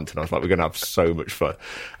to Northampton. I was like, we're going to have so much fun,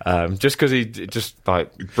 just because he just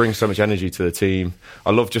like brings so much energy to the team.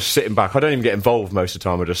 I love just sitting back. I don't even get involved most of the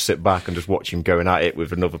time. I just sit back and just watch him going at it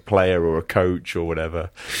with another player or a coach or whatever.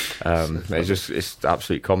 It's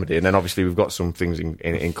absolute comedy. And then obviously we've got some things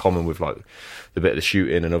in common with like the bit of the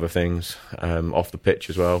shooting and other things off the pitch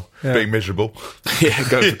as well. Yeah. Being miserable. Yeah,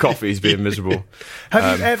 going for coffees, being miserable.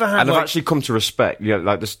 Have you ever had? And I've actually come to respect,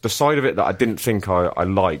 like the side of it that I didn't think I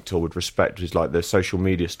liked or would respect was like the social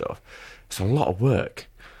media stuff. It's a lot of work.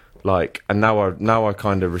 Like, and now I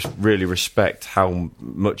kind of really respect how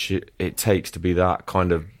much it takes to be that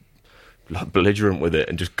kind of like belligerent with it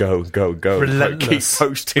and just go, like, keep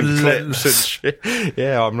posting clips and shit.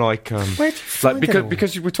 Yeah, I'm like, where do you find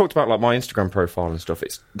because we talked about like my Instagram profile and stuff.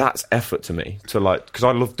 That's effort to me to like, because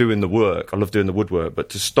I love doing the work, I love doing the woodwork, but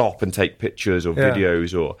to stop and take pictures or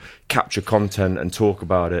videos or capture content and talk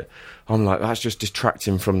about it, I'm like, that's just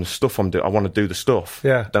distracting from the stuff I'm doing. I want to do the stuff.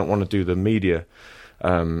 Yeah, I don't want to do the media.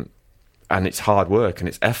 And it's hard work and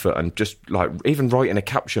it's effort, and just like even writing a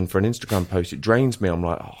caption for an Instagram post, it drains me. I'm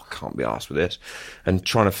like, I can't be arsed with this, and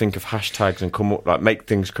trying to think of hashtags and come up like make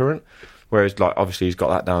things current. Whereas like obviously he's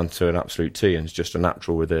got that down to an absolute T and is just a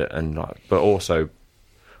natural with it. And like, but also,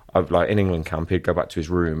 like in England camp, he'd go back to his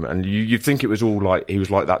room, and you'd think it was all like he was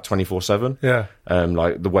like that 24/7. Yeah,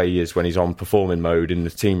 like the way he is when he's on performing mode in the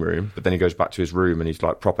team room, but then he goes back to his room and he's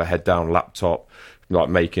like proper head down, laptop, like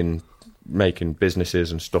making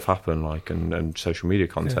businesses and stuff happen, like and social media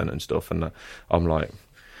content and stuff, and I'm like,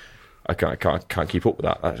 I can't keep up with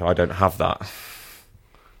that. I don't have that.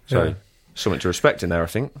 So something to respect in there, I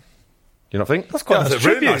think. Do you not think? That's quite a nice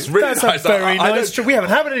tribute. That's very nice. We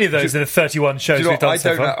haven't had any of those in the 31 shows we've done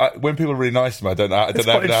so far. When people are really nice to me, I don't know how to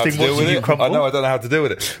deal with it. I know I don't know how to deal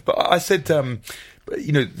with it. But I said, so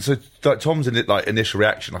like Tom's initial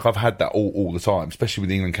reaction, like I've had that all the time, especially with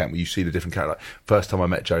the England camp, where you see the different characters. Like, first time I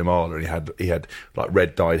met Joe Marler, and he had like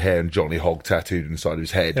red dyed hair and Johnny Hogg tattooed on the side of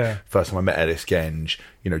his head. Yeah. First time I met Ellis Genge,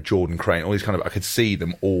 Jordan Crane, all these kind of, I could see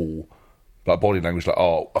them all. Like body language, like,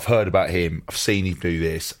 oh, I've heard about him, I've seen him do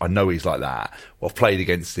this, I know he's like that, well, I've played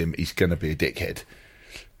against him, he's going to be a dickhead.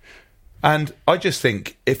 And I just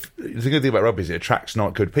think, the good thing about rugby is it attracts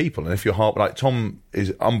not good people, and if you're hard, like Tom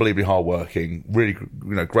is unbelievably hard-working, really,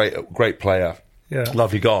 great player,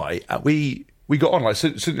 lovely guy, we got on, like, so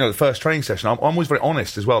the first training session, I'm always very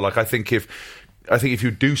honest as well, like, I think if you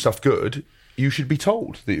do stuff good, you should be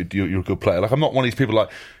told that you're a good player. Like, I'm not one of these people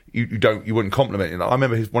like you wouldn't compliment. I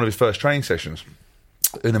remember one of his first training sessions.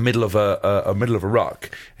 In the middle of a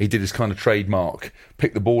ruck, he did his kind of trademark,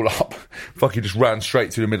 picked the ball up, fucking just ran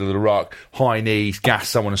straight through the middle of the ruck, high knees,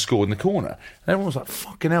 gassed someone and scored in the corner. And everyone was like,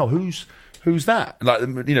 fucking hell, who's that? Like,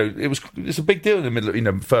 it's a big deal in the middle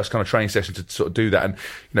of, first kind of training session to sort of do that.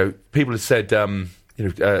 And, people had said, Tom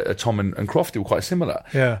and Crofty were quite similar.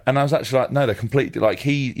 Yeah. And I was actually like, no, they're completely, like,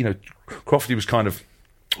 Crofty was kind of,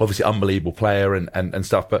 obviously unbelievable player and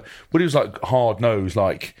stuff, but he was like hard-nosed,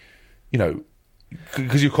 like,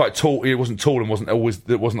 because you're quite tall. He wasn't tall and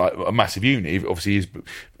it wasn't like a massive unit. Obviously, he's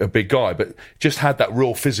a big guy, but just had that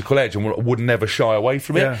real physical edge and would never shy away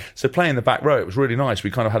from it. Yeah. So playing the back row, it was really nice.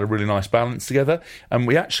 We kind of had a really nice balance together, and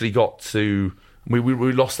we actually got to.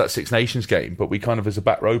 We lost that Six Nations game, but we kind of, as a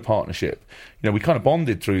back row partnership, we kind of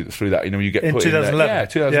bonded through that. You get in put 2011. In there. Yeah,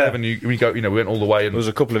 2011. Yeah. We go. We went all the way. And there was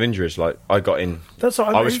a couple of injuries. Like, I got in. That's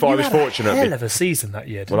what I was fortunate. A hell of a season that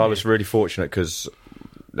year. I was really fortunate because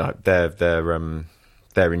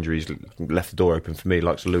their injuries left the door open for me.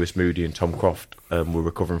 Like, so Lewis Moody and Tom Croft were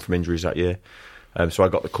recovering from injuries that year. So I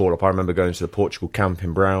got the call up. I remember going to the Portugal camp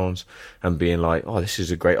in Browns and being like, "Oh, this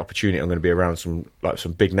is a great opportunity. I'm going to be around some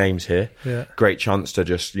big names here. Yeah. Great chance to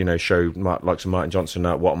just show like some Martin Johnson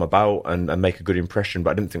what I'm about and make a good impression." But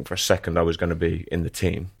I didn't think for a second I was going to be in the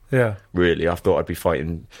team. Yeah, really, I thought I'd be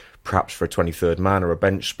fighting perhaps for a 23rd man or a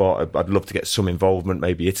bench spot. I'd love to get some involvement,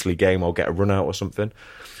 maybe Italy game. I'll get a run out or something.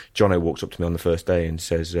 Jono walks up to me on the first day and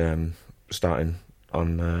says, "Starting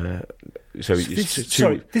on." This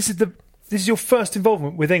is your first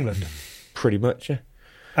involvement with England? Pretty much, yeah.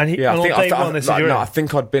 And on day one, they said you're in. I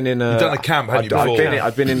think I'd been in You've done a camp, hadn't you, before?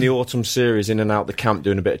 I'd been in the autumn series, in and out the camp,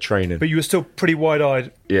 doing a bit of training. But you were still pretty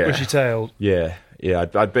wide-eyed, bushy-tailed. Yeah.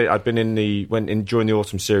 I'd been during the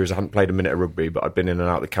autumn series. I hadn't played a minute of rugby, but I'd been in and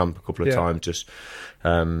out the camp a couple of times. Just,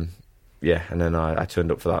 and then I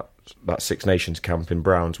turned up for that Six Nations camp in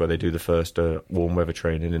Browns where they do the first warm weather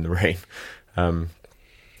training in the rain.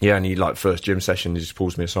 And he, first gym session, he just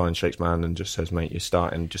pulls me aside and shakes my hand and just says, "Mate, you're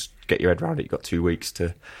starting, just get your head around it. You've got 2 weeks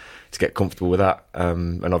to get comfortable with that."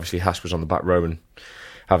 And obviously Haas was on the back row, and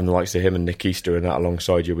having the likes of him and Nick Easter and that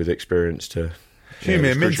alongside you with experience to...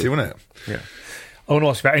 Minty, wasn't it? Yeah. I want to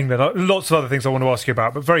ask you about England. Lots of other things I want to ask you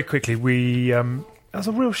about, but very quickly, that's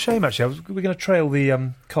a real shame, actually. We're going to trail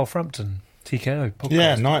the Carl Frampton TKO podcast.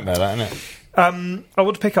 Yeah, nightmare, that, isn't it? I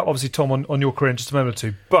want to pick up, obviously, Tom, on your career in just a moment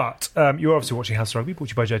or two, but you're obviously watching House of Rugby, brought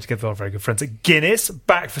to you by Joe, together with our very good friends at Guinness,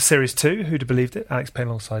 back for Series 2, who'd have believed it, Alex Payne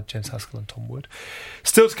alongside James Haskell and Tom Wood.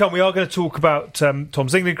 Still to come, we are going to talk about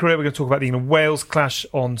Tom's England career, we're going to talk about the England-Wales clash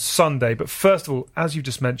on Sunday, but first of all, as you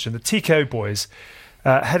just mentioned, the TKO boys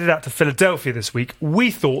headed out to Philadelphia this week.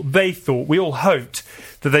 We all hoped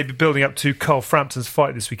that they'd be building up to Carl Frampton's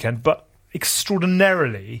fight this weekend, but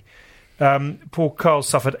extraordinarily... poor Carl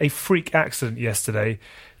suffered a freak accident yesterday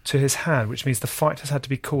to his hand, which means the fight has had to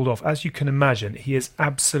be called off. As you can imagine, he is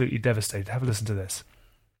absolutely devastated. Have a listen to this.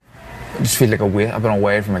 I just feel like I've been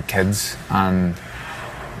away from my kids and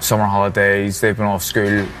summer holidays, they've been off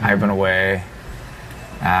school, I've been away.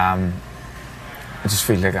 I just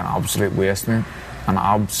feel like an absolute waste, man. An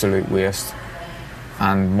absolute waste.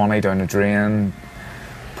 And money down the drain.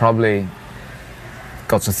 Probably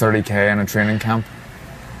got to 30k in a training camp.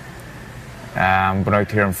 Been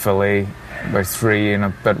out here in Philly about 3 and a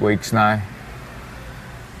bit weeks now,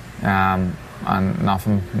 and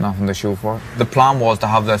nothing to show for it. The plan was to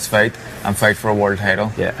have this fight and fight for a world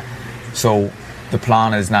title. Yeah. So the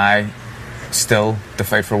plan is now still to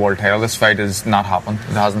fight for a world title. This fight has not happened.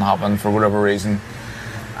 It hasn't happened for whatever reason.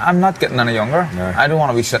 I'm not getting any younger. No. I don't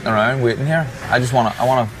want to be sitting around waiting here. I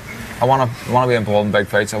want to be involved in big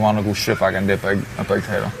fights. I want to go straight back into a big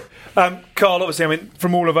title. Carl, obviously,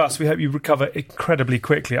 from all of us, we hope you recover incredibly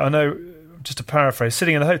quickly. I know, just to paraphrase,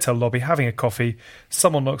 sitting in the hotel lobby, having a coffee,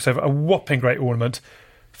 someone knocks over a whopping great ornament,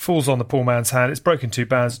 falls on the poor man's hand. It's broken 2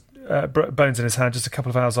 bones in his hand just a couple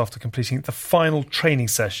of hours after completing the final training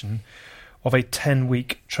session of a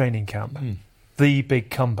 10-week training camp. The big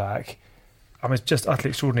comeback. I mean, it's just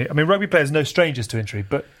utterly extraordinary. I mean, rugby players are no strangers to injury,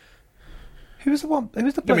 but... Who was the one?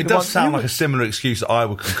 It does sound like a similar excuse that I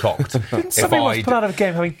would concoct. Didn't somebody once pull out of a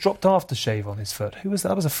game having dropped aftershave on his foot? Who was that?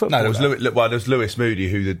 That was a footballer. No, there was Lewis Moody,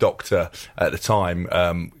 who the doctor at the time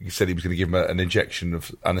said he was going to give him an injection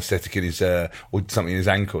of anaesthetic in his or something in his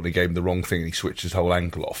ankle, and he gave him the wrong thing, and he switched his whole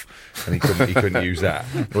ankle off, and he couldn't use that.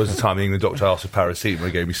 There was a time the doctor asked for paracetamol,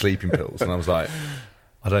 he gave me sleeping pills, and I was like,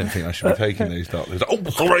 I don't think I should be taking these dartleaves. Oh,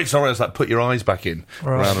 sorry. It's like put your eyes back in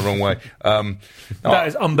around the wrong way. That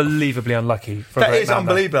is unbelievably unlucky. That is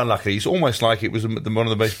unbelievably unlucky. It's almost like it was one of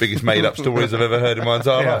the most biggest made-up stories I've ever heard in my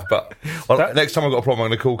entire life. But next time I've got a problem, I'm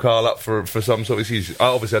going to call Carl up for some sort of excuse.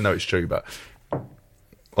 Obviously, I know it's true, but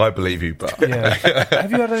I believe you. But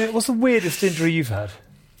have you had any? What's the weirdest injury you've had?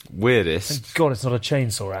 Weirdest? Thank God, it's not a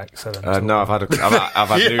chainsaw accident. No,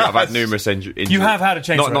 I've had numerous injuries. You have had a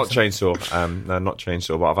chainsaw? Not chainsaw. No, not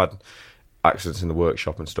chainsaw. But I've had accidents in the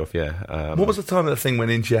workshop and stuff. Yeah. What was the time that thing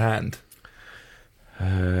went into your hand?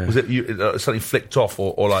 Was it something flicked off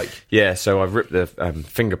or like? Yeah, so I ripped the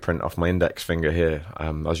fingerprint off my index finger here. I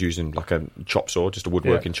was using like a chop saw, just a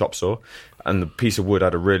woodworking chop saw, and the piece of wood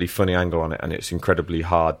had a really funny angle on it, and it's incredibly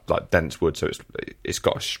hard, like dense wood, so it's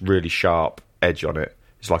got a really sharp edge on it.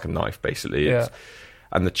 It's like a knife, basically. Yeah.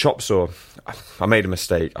 And the chop saw, I made a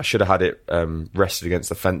mistake. I should have had it rested against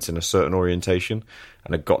the fence in a certain orientation,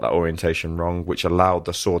 and I got that orientation wrong, which allowed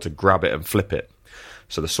the saw to grab it and flip it.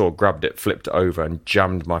 So the saw grabbed it, flipped it over, and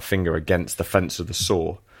jammed my finger against the fence of the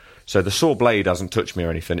saw. So the saw blade hasn't touched me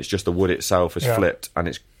or anything. It's just the wood itself has flipped, and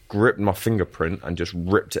it's gripped my fingerprint and just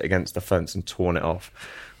ripped it against the fence and torn it off.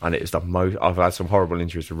 And it is the most. I've had some horrible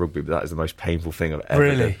injuries with rugby, but that is the most painful thing I've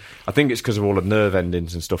ever done. I think it's because of all the nerve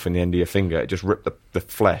endings and stuff in the end of your finger. It just ripped the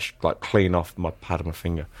flesh like clean off my pad of my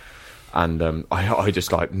finger, and I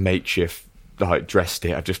just like makeshift like dressed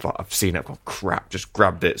it. I've seen it. I've got crap. Just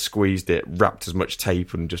grabbed it, squeezed it, wrapped as much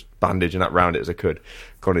tape and just bandage and that round it as I could.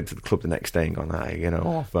 Gone into the club the next day and gone,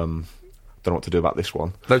 don't know what to do about this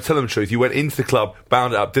one. No, tell them the truth. You went into the club,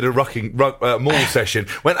 bound it up, did a mall session,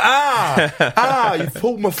 went, you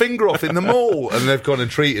pulled my finger off in the mall. And they've gone and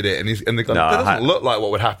treated it. And they've gone, that doesn't look like what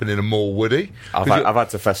would happen in a mall, would he? I've had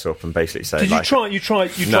to fess up and basically say... Did you try? You tried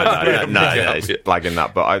it's blagging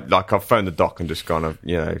that. But I've phoned the doc and just gone,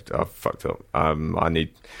 I've fucked up. I need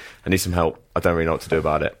some help. I don't really know what to do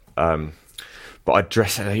about it. But I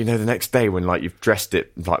dress it, the next day when like you've dressed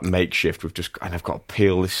it like makeshift and I've got to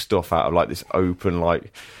peel this stuff out of like this open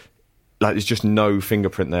like there's just no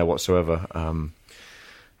fingerprint there whatsoever.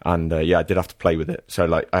 I did have to play with it. So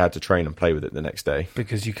like I had to train and play with it the next day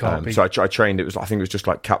because you can't. So I trained. I think it was just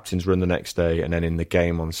like captain's run the next day, and then in the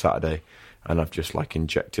game on Saturday, and I've just like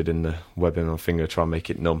injected in the webbing on my finger to try and make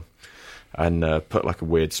it numb. And put like a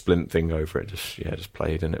weird splint thing over it. Just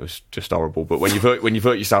played, and it was just horrible. But when you've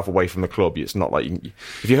hurt yourself away from the club, it's not like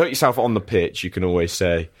if you hurt yourself on the pitch, you can always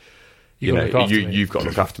say, you've got to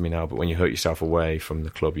look after me now. But when you hurt yourself away from the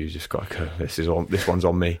club, you just got to go. This one's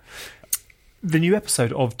on me. The new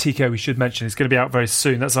episode of TKO, we should mention, is going to be out very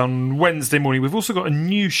soon. That's on Wednesday morning. We've also got a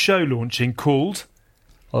new show launching called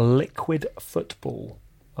Liquid Football.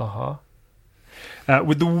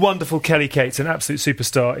 With the wonderful Kelly Cates, an absolute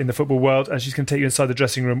superstar in the football world, and she's going to take you inside the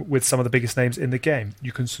dressing room with some of the biggest names in the game.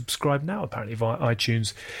 You can subscribe now, apparently, via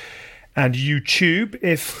iTunes and YouTube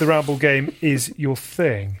if the Round Ball game is your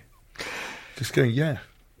thing. Just going,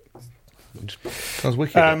 sounds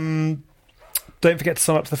wicked. Don't forget to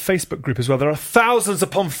sign up to the Facebook group as well. There are thousands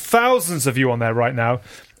upon thousands of you on there right now,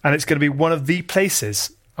 and it's going to be one of the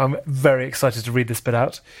places, I'm very excited to read this bit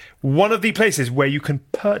out, one of the places where you can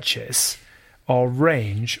purchase our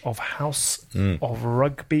range of House of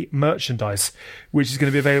Rugby merchandise, which is going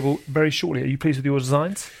to be available very shortly. Are you pleased with your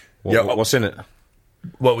designs? What's in it?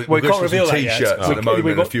 Well, we can't reveal that yet. T-shirts at the moment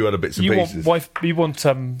and a few other bits and pieces. You want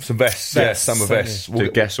some vests? Yes, summer vests. Do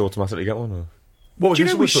guests automatically get one? Or? Well, do you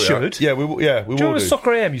know we should? Yeah, we will. Do you know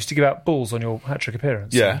Soccer AM used to give out balls on your hat-trick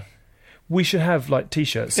appearance? Yeah. We should have like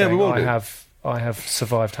T-shirts saying, I have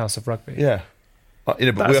survived House of Rugby. Yeah. But we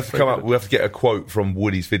have to come up. We have to get a quote from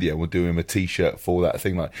Woody's video. We'll do him a T-shirt for that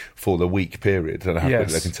thing, like for the week period. I don't know how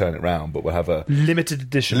quickly they can turn it round, but we'll have a limited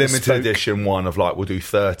edition one of like we'll do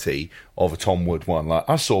 30 of a Tom Wood one. Like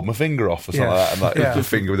I sawed my finger off or something like that, and like the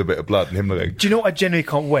finger with a bit of blood, and him looking. Do you know what I genuinely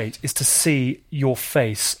can't wait is to see your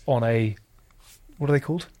face on a what are they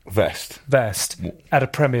called? Vest at a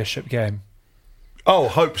Premiership game. Oh, I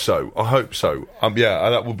hope so.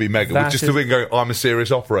 That would be mega. With just the ring going, I'm a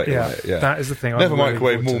serious operator on it. Yeah, that is the thing. Never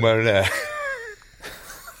microwave, more marinara.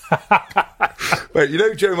 Wait,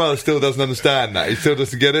 Joe Marler still doesn't understand that. He still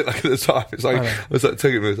doesn't get it. Like at the time, it's like I was like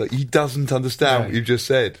talking to him. It's like he doesn't understand what you've just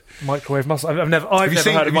said. Microwave muscle. I've never heard of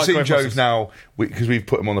microwave muscle. Have you seen Joe's now? Because we've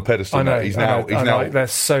put him on the pedestal. I know. He's now. They're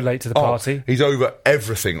so late to the party. He's over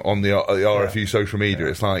everything on the RFU social media.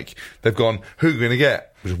 It's like they've gone. Who are we going to get?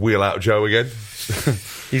 Just wheel out Joe again.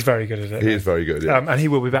 He's very good at it. He is very good. Yeah. And he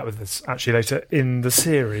will be back with us actually later in the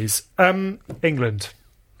series. England.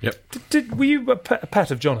 Yep. Were you a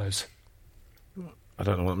pet of Jono's? I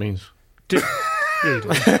don't know what it means.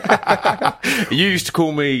 You used to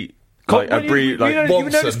call me You were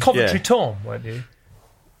known as Coventry Tom, weren't you?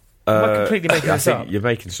 Am I completely making this up? You're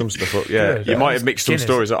making some stuff up. Yeah, Good. you might have mixed some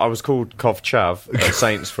stories. I was called Cov Chav at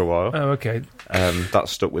Saints for a while. Oh, okay. That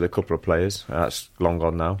stuck with a couple of players. That's long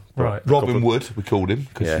gone now. Right. Robin Wood, we called him.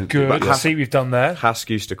 Yeah. Good. I see what you've done there. Hask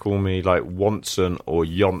used to call me like Wonson or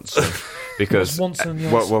Jonson because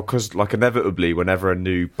because like inevitably, whenever a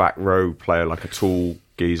new back row player, like a tall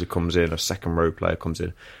geezer, comes in, a second row player comes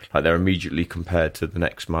in, like they're immediately compared to the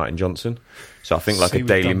next Martin Johnson. So I think like a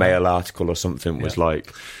Daily Mail article or something was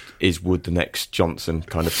like, is Wood the next Johnson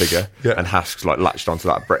kind of figure? Yeah. And Hask's like latched onto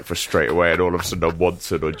that breakfast straight away, and all of a sudden,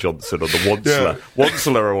 Watson or Johnson or the Wonsler.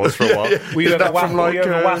 Wonsler was for a while. Were you ever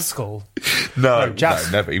Waskell? No,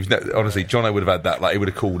 never. He was honestly, Jono would have had that. Like he would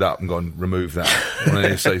have called up and gone, remove that on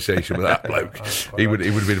any association with that bloke. He would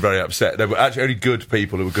have been very upset. There were actually only good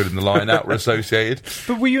people who were good in the line out were associated.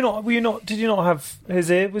 But were you not? Did you not have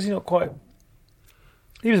his ear? Was he not quite?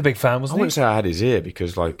 He was a big fan, wasn't he? I wouldn't say I had his ear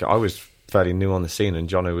because like I was fairly new on the scene, and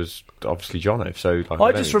Jono was obviously Jono. So like,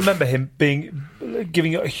 I just remember him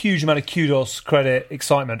giving a huge amount of kudos, credit,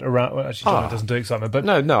 excitement around. Well, actually, Jono doesn't do excitement, but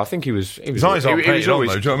no, I think he was. His eyes aren't always.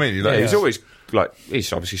 Do you know what I mean? He's always like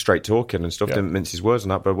he's obviously straight talking and stuff. Didn't mince his words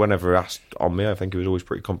and that. But whenever asked on me, I think he was always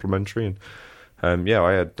pretty complimentary. And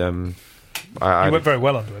I had. You went very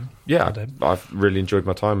well under him. Yeah, I've really enjoyed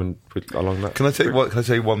my time along that. Can I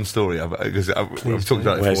tell you one story? Because I've talked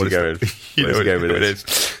about it before. Where's he going? You know what it is.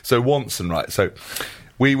 So Wonson, right? So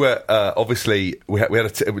we were obviously we had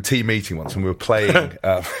a team meeting once, and we were playing.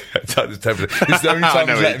 This is the only time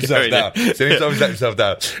he's let himself down. The only time he's let himself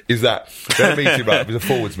down is that we had a meeting. Right, it was a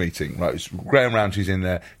forwards meeting. Right, it was Graham Roundtree's in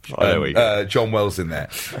there, John Wells in there,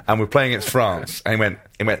 and we're playing against France. And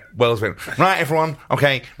Wells went, right, everyone,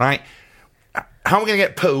 okay, right. How are we going to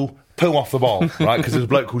get poo off the ball, right? Because there's a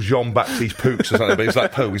bloke called Jean Baptiste Pooks or something, but he's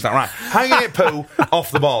like poo. He's like, right, how are you going to get poo off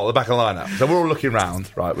the ball at the back of the lineup? So we're all looking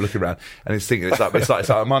round, right? We're looking around, and it's thinking it's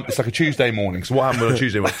like a Tuesday morning. So what happened on a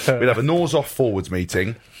Tuesday morning? We'd have a North-Off forwards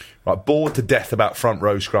meeting, right? Bored to death about front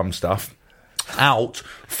row scrum stuff. Out,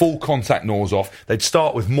 full contact North-Off. They'd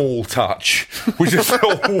start with Maul touch, which is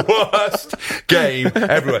the worst game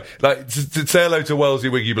everywhere. Like to say hello to Wellesley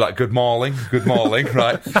Wiggy, you'd be like, good morning,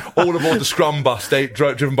 right? All aboard the scrum bus,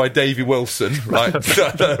 driven by Davy Wilson, right?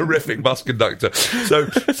 A horrific bus conductor.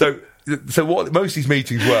 So what most of these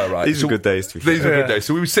meetings were, right? These are good days to be fair. These are good days.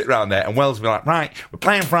 So we would sit around there, and Wells would be like, right, we're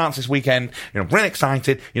playing France this weekend, really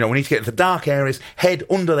excited, we need to get into the dark areas, head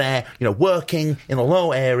under there, working in the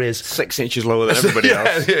low areas. 6 inches lower than everybody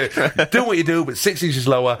else. Yeah. Do what you do, but 6 inches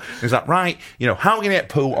lower. And he's like, right, how are we going to get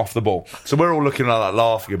poo off the ball? So we're all looking at that,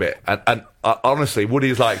 laughing a bit, and honestly,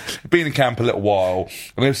 Woody's like, been in camp a little while,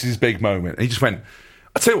 and this is his big moment, and he just went,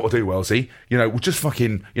 I'll tell you what we'll do, Wellesley. We'll just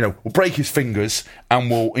fucking, we'll break his fingers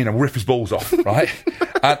and we'll, rip his balls off, right?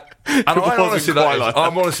 and I'm honestly like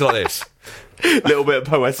this. Little bit of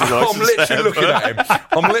poetic license.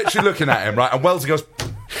 I'm literally looking at him, right? And Wellesley goes,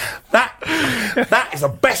 that is the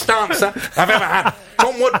best answer I've ever had.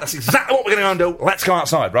 Tom Wood, that's exactly what we're going to go and do. Let's go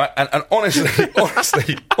outside, right? And honestly,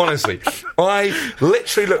 I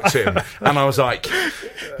literally looked at him and I was like,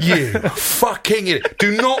 you fucking idiot.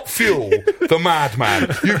 Do not fuel the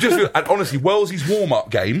madman. You just, and honestly, Wellesley's warm-up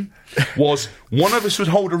game was one of us would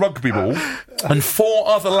hold a rugby ball and 4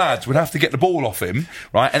 other lads would have to get the ball off him,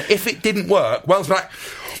 right? And if it didn't work, Wells was like,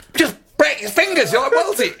 just break his fingers. You're like,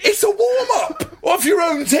 Wellesley, it's a warm-up of your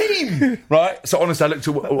own team, right? So honestly, I looked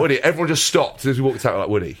at Woody. Everyone just stopped as we walked out. Like,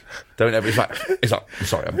 Woody, don't ever. It's like, I'm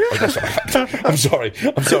sorry.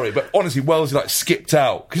 I'm sorry. But honestly, Wellesley skipped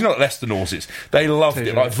out because like Leicester Norses. They loved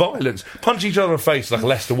it, like violence, punch each other in the face like a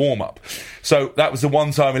Leicester warm-up. So that was the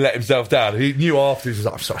one time he let himself down. He knew afterwards. He was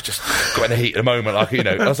like, I'm sorry, I just got in the heat at the moment.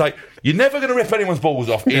 I was like, you're never going to rip anyone's balls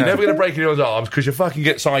off. You're never going to break anyone's arms because you fucking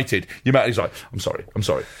get sighted. He's like, I'm sorry.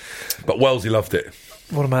 But Wellesley loved it.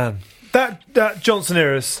 What a man. That Johnson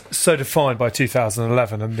era is so defined by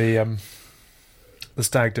 2011 and the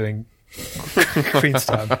Stag doing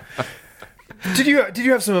Queenstown. Did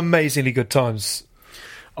you have some amazingly good times?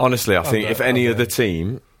 Honestly, I think if any other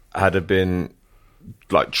team had been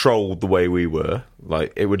trolled the way we were,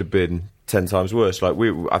 it would have been 10 times worse.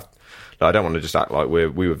 I don't want to just act like we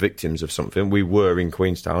were victims of something. We were in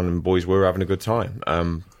Queenstown and boys were having a good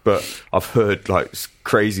time. But I've heard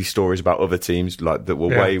crazy stories about other teams that were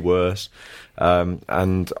way worse.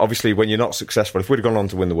 And obviously, when you're not successful, if we'd have gone on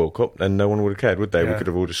to win the World Cup, then no one would have cared, would they? Yeah. We could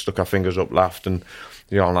have all just stuck our fingers up, laughed, and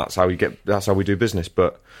and that's how we do business.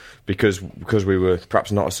 But because we were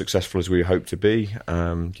perhaps not as successful as we hoped to be,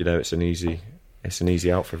 it's an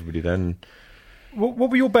easy out for everybody then. What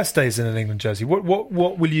were your best days in an England jersey? What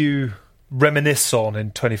will you reminisce on in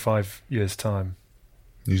 25 years' time?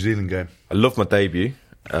 New Zealand game. I love my debut.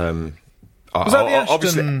 Was that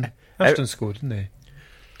the Ashton scored, didn't he?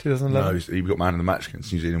 2011. No, he got man of the match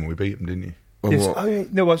against New Zealand when we beat them, didn't you?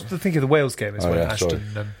 Yes. No, I was thinking of the Wales game as well. Ashton.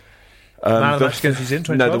 Man of the match against New Zealand.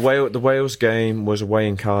 2012? No, the Wales game was away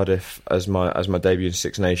in Cardiff as my debut in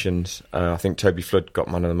Six Nations. I think Toby Flood got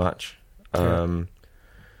man of the match.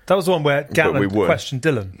 That was the one where Gatland questioned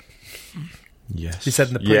Dylan. Yes, he said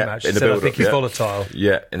in the pre-match. He said, "I think he's volatile."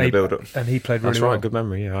 Yeah, in the build-up, and he played really That's well. Right, good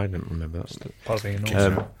memory. Yeah, I didn't remember that. Part of being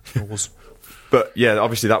enormous. But yeah,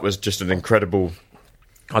 obviously that was just an incredible.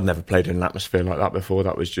 I'd never played in an atmosphere like that before.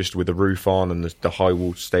 That was just with the roof on and the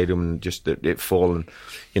high-walled stadium and just it falling,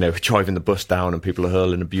 driving the bus down and people are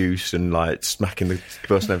hurling abuse and like smacking the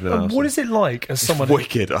bus and everything else. What is it like as someone?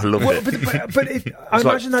 Wicked. I loved it. But I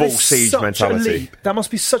imagine that is siege such mentality. a leap. That must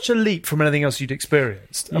be such a leap from anything else you'd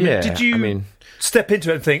experienced. Did you step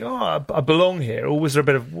into it and think, I belong here, or was there a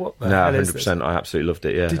bit of what the hell is this? 100%. I absolutely loved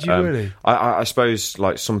it. Yeah. Did you really? I suppose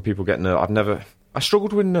like some people get nervous. I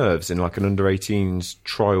struggled with nerves in like an under-18s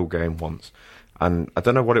trial game once, and I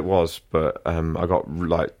don't know what it was, but I got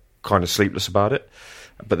like kind of sleepless about it.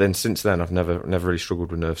 But then since then, I've never really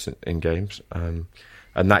struggled with nerves in games. And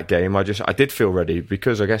that game, I did feel ready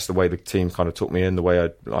because I guess the way the team kind of took me in, the way I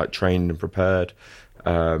like trained and prepared,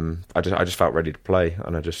 I just felt ready to play,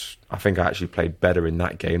 and I think I actually played better in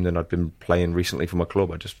that game than I'd been playing recently for my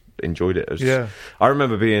club. I just enjoyed it. I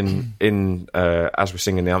remember being in as we're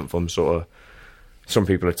singing the anthem, sort of. Some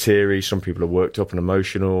people are teary, some people are worked up and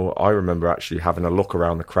emotional. I remember actually having a look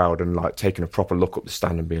around the crowd and like taking a proper look up the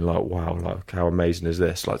stand and being like, wow, like how amazing is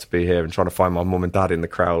this? Like to be here and trying to find my mum and dad in the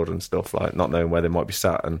crowd and stuff, like not knowing where they might be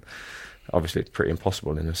sat. And obviously it's pretty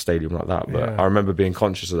impossible in a stadium like that. But I remember being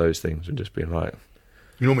conscious of those things and just being like...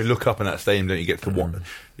 You normally look up in that stadium, don't you? Get to what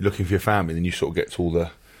you're looking for your family, then you sort of get to all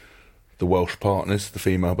the Welsh partners, the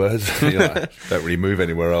female birds. You're like, don't really move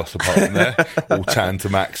anywhere else apart from there. All tan to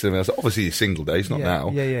maximum. Obviously, it's single days, not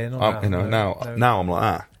now. Not now. Now I'm like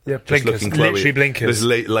that. Yeah, blinkers, literally blinkers.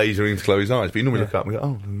 There's laser into Chloe's eyes, but you normally look up and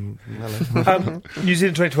go, hello. New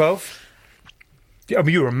Zealand 2012. I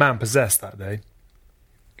mean, you were a man possessed that day.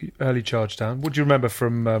 Early charge down. What do you remember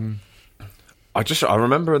from? I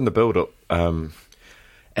remember in the build-up.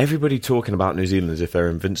 Everybody talking about New Zealand as if they're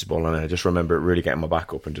invincible, and I just remember it really getting my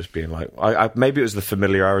back up and just being like, maybe it was the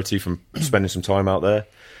familiarity from spending some time out there.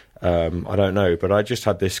 I don't know, but I just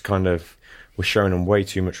had this kind of, we're showing them way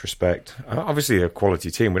too much respect. Obviously, a quality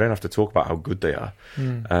team. We don't have to talk about how good they are.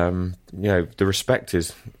 The respect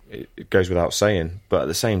it goes without saying, but at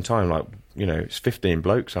the same time, like it's 15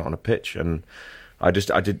 blokes out on a pitch, and I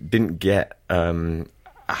didn't get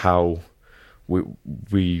how.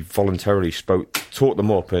 We voluntarily taught them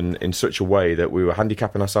up in such a way that we were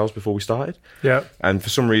handicapping ourselves before we started. Yeah. And for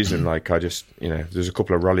some reason, like I just, there's a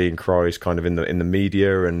couple of rallying cries kind of in the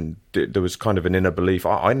media, and there was kind of an inner belief.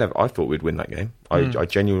 I thought we'd win that game. I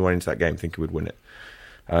genuinely went into that game thinking we'd win it.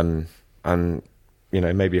 And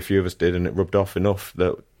maybe a few of us did, and it rubbed off enough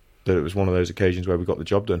that it was one of those occasions where we got the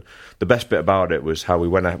job done. The best bit about it was how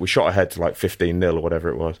we shot ahead to like 15-0 or whatever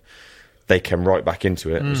it was. They came right back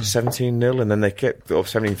into it. It was 17-0, and then they kept, or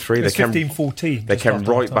 17-3. They came 15-14. They came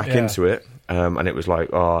right back into it, and it was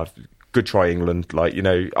like, good try, England. Like,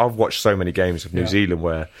 I've watched so many games of New Zealand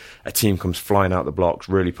where a team comes flying out the blocks,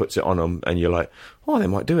 really puts it on them, and you're like, they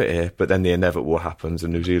might do it here. But then the inevitable happens,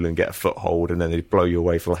 and New Zealand get a foothold, and then they blow you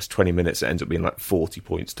away for the last 20 minutes. It ends up being like 40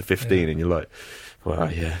 points to 15, and you're like, well,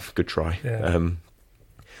 good try. Yeah.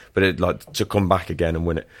 But to come back again and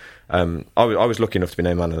win it. I was lucky enough to be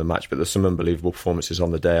named man of the match, but there's some unbelievable performances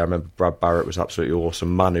on the day. I remember Brad Barrett was absolutely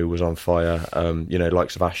awesome. Manu was on fire.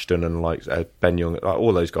 Likes of Ashton and Ben Young,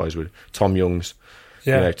 all those guys were. Tom Youngs,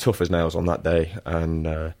 tough as nails on that day,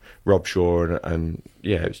 and Rob Shaw, and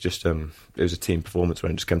it was just it was a team performance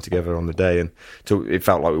when it just came together on the day, and it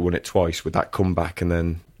felt like we won it twice with that comeback, and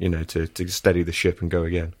then to steady the ship and go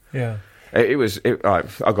again. Yeah,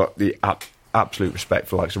 I got the absolute respect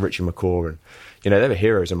for likes of Richie McCaw, and they were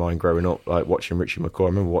heroes of mine growing up, like watching Richie McCaw. I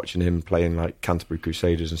remember watching him playing like Canterbury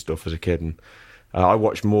Crusaders and stuff as a kid, and I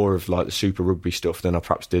watched more of like the Super Rugby stuff than I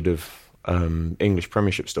perhaps did of English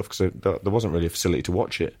Premiership stuff, because there wasn't really a facility to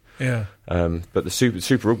watch it. Yeah. But the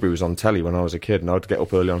Super Rugby was on telly when I was a kid, and I'd get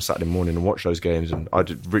up early on Saturday morning and watch those games, and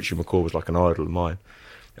Richie McCaw was like an idol of mine,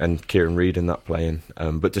 and Kieran Reid in that playing.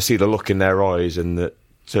 But to see the look in their eyes and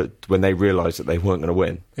when they realised that they weren't going to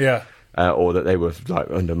win. Yeah. Or that they were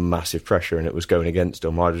like under massive pressure and it was going against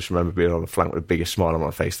them. I just remember being on the flank with the biggest smile on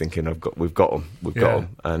my face, thinking, "We've got them,"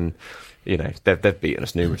 and they've beaten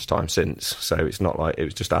us numerous times since. So it's not like it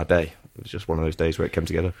was just our day. It was just one of those days where it came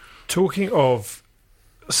together. Talking of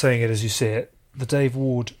saying it as you see it, the Dave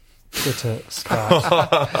Ward Good to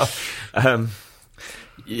start.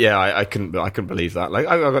 Yeah, I couldn't believe that. Like,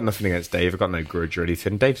 I've got nothing against Dave. I've got no grudge or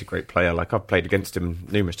anything. Dave's a great player. Like, I've played against him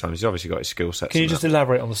numerous times. He's obviously got his skill sets. Can you just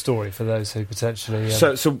elaborate on the story for those who potentially...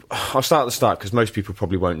 So I'll start at the start because most people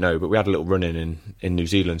probably won't know, but we had a little run-in in New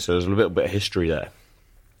Zealand, so there's a little bit of history there.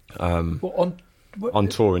 On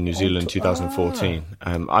tour in New Zealand 2014.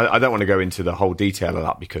 I don't want to go into the whole detail of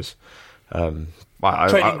that because...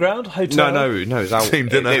 Training ground, hotel. No. It was our team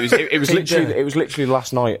dinner. It was literally the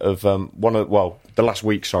last night of the last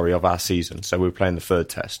week, of our season. So we were playing the third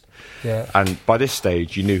test. Yeah. And by this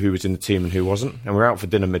stage, you knew who was in the team and who wasn't. And we were out for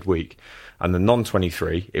dinner midweek. And the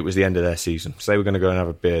non-23, it was the end of their season. So they were going to go and have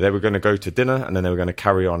a beer. They were going to go to dinner and then they were going to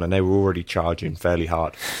carry on. And they were already charging fairly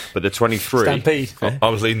hard. But the 23... Stampede. I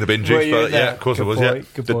was leading the bin juice, but yeah, of course I was, yeah.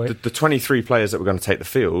 Good boy. The 23 players that were going to take the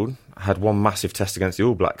field had one massive test against the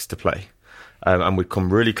All Blacks to play. And we'd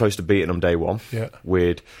come really close to beating them day one. Yeah.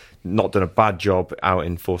 We'd not done a bad job out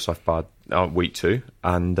in Forsyth Bar week 2,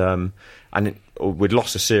 and we'd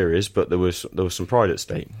lost a series, but there was some pride at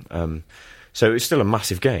stake. So it was still a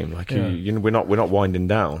massive game. Like we're not winding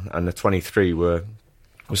down, and the 23 were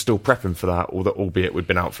still prepping for that. Albeit we'd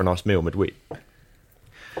been out for a nice meal midweek.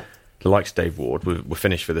 The likes of Dave Ward were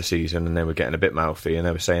finished for the season, and they were getting a bit mouthy, and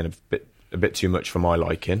they were saying a bit too much for my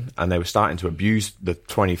liking, and they were starting to abuse the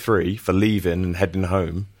 23 for leaving and heading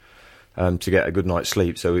home to get a good night's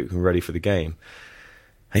sleep so we can be ready for the game.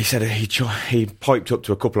 He said he piped up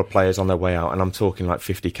to a couple of players on their way out, and I'm talking like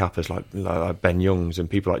 50 cappers like Ben Youngs and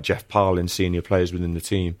people like Jeff Parlin, senior players within the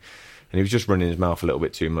team, and he was just running his mouth a little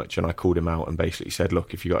bit too much, and I called him out and basically said,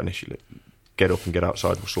 look, if you got an issue, get up and get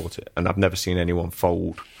outside, we'll sort it. And I've never seen anyone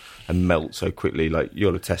fold and melt so quickly. Like,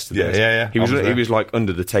 you'll attest to this. Yeah. He was like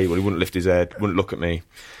under the table. He wouldn't lift his head, wouldn't look at me.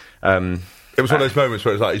 It was one of those moments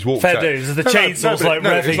where it's like he's walked fair out. dues. The chainsaw's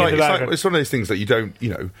revving in the background. It's one of those things that you don't,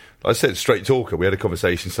 like I said, straight talker. We had a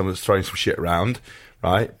conversation. Someone was throwing some shit around,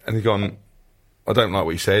 right? And he's gone, I don't like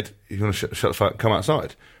what you said. You want to shut the fuck, come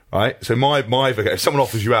outside. Right, so my if someone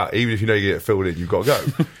offers you out, even if you know you get filled in, you've got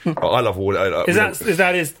to go. I love all that.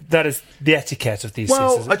 That is the etiquette of these things.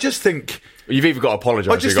 Well, I just think you've either got to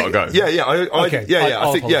apologise or you've got to go. Yeah. I think you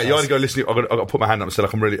either go listen. I've got to put my hand up and say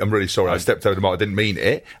like I'm really sorry. Right. I stepped over the mark. I didn't mean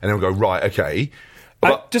it, and then we'll go right. Okay.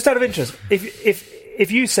 But, just out of interest,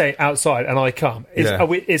 if you say outside and I come,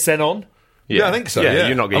 is then on? Yeah, I think so. Yeah,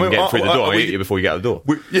 you're not going to get through the door before you get out the door.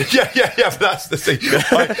 But that's the thing.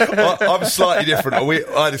 I'm slightly different.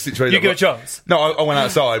 I had a situation. You give a chance? No, I went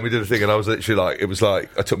outside and we did a thing, and I was literally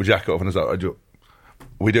like, I took my jacket off and I was like, are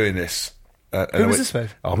we doing this? Who was this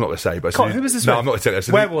with? I'm not going to say, but who was this with? No, I'm not going to tell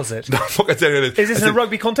you. Where was it? No, I'm not going to tell you. Is this in a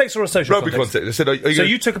rugby context or a social rugby context? I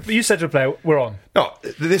said, you said to a player, we're on. No,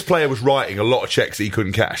 this player was writing a lot of checks that he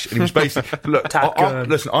couldn't cash, and he was basically look.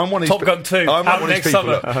 Listen, I'm one of these. Top Gun 2. I'm one of these people.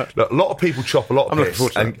 Look, a lot of people chop a lot of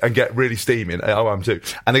piss and get really steaming. I am too,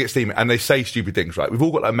 and they get steaming and they say stupid things. Right? We've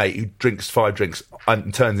all got that mate who drinks 5 drinks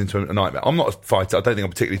and turns into a nightmare. I'm not a fighter. I don't think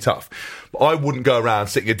I'm particularly tough. But I wouldn't go around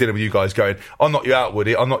sitting at dinner with you guys going, I'll knock you out,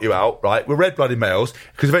 Woody. I'll knock you out. Right? We're red-blooded males.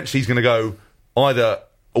 Because eventually he's going to go either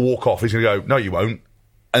a walk off, he's going to go, no, you won't.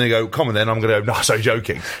 And they go, come on then, I'm going to go, no, so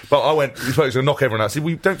joking. But I went, you're supposed to knock everyone out. I said,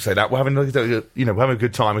 well, don't say that. We're having, we're having a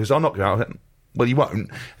good time. He goes, I'll knock you out. I went, well, you won't.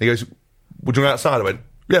 And he goes, would you go outside? I went,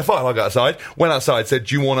 yeah, fine, I'll go outside. Went outside, said,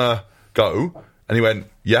 do you want to go? And he went,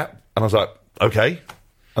 yeah. And I was like, okay.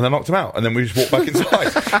 And then knocked him out. And then we just walked back inside.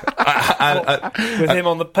 With him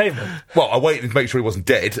on the pavement? Well, I waited to make sure he wasn't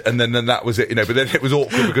dead, and then that was it, But then it was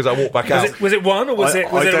awkward because I walked back out. Was it one, or was it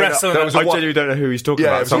a wrestler? I genuinely don't know who he's talking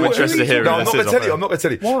about, so I'm interested to hear. No, I'm not going to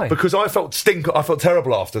tell you. Why? Because I felt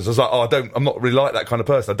terrible afterwards. I was like, I'm not really like that kind of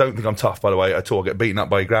person. I don't think I'm tough, by the way, at all. I get beaten up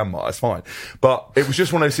by your grandma, it's fine. But it was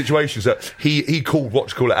just one of those situations that he called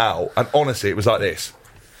it out, and honestly, it was like this.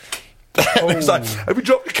 It was like, have we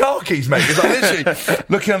dropped your car keys, mate? It's like literally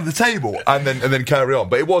looking under the table and then carry on.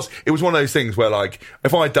 But it was one of those things where, like,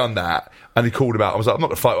 if I had done that and he called him out, I was like, I'm not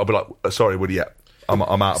going to fight. I'd be like, sorry, Woody, I'm out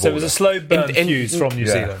of order. So it was a slow burn fuse from New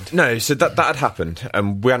Zealand. No, so that had happened,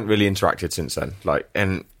 and we hadn't really interacted since then. Like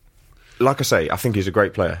I say, I think he's a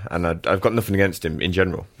great player, and I've got nothing against him in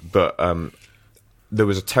general. But there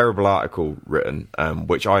was a terrible article written,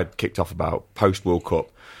 which I had kicked off about post World Cup,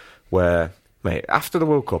 where. Mate, after the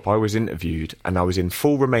World Cup, I was interviewed and I was in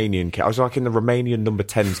full Romanian kit. I was like in the Romanian number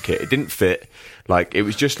 10s kit. It didn't fit. Like, it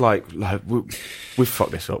was just like we've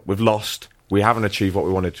fucked this up. We've lost. We haven't achieved what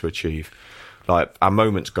we wanted to achieve. Like, our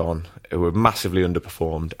moment's gone. We're massively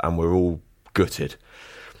underperformed and we're all gutted.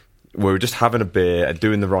 We were just having a beer and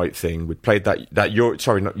doing the right thing. We'd played that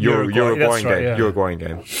Uruguayan game. Yeah. Uruguayan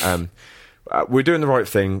game. we were doing the right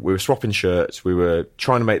thing. We were swapping shirts. We were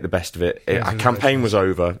trying to make the best of it. Our campaign was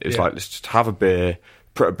over. It was like, let's just have a beer,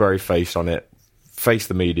 put a brave face on it, face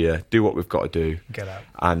the media, do what we've got to do. Get out.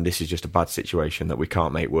 And this is just a bad situation that we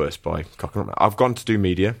can't make worse by cocking up. I've gone to do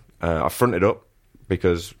media. I fronted up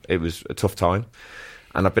because it was a tough time.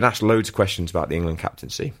 And I've been asked loads of questions about the England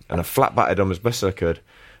captaincy. And I flat batted them as best as I could.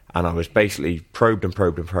 And I was basically probed.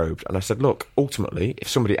 And I said, look, ultimately, if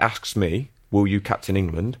somebody asks me, will you captain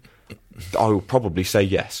England? I will probably say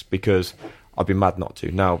yes, because I'd be mad not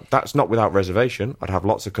to. Now, that's not without reservation. I'd have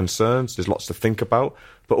lots of concerns. There's lots to think about.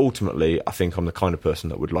 But ultimately, I think I'm the kind of person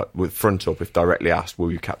that would front up if directly asked,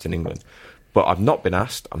 will you captain England? But I've not been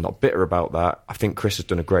asked. I'm not bitter about that. I think Chris has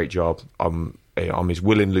done a great job. I'm his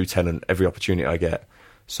willing lieutenant every opportunity I get.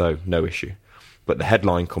 So, no issue. But the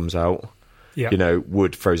headline comes out,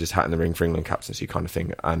 Wood throws his hat in the ring for England captaincy kind of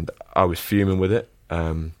thing. And I was fuming with it.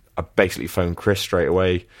 I basically phoned Chris straight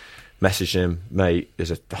away, messaged him, mate,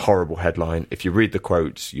 there's a horrible headline. If you read the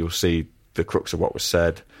quotes, you'll see the crux of what was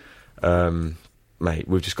said. Mate,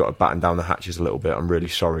 we've just got to batten down the hatches a little bit. I'm really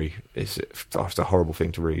sorry. It's a horrible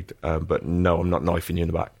thing to read. But no, I'm not knifing you in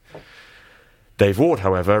the back. Dave Ward,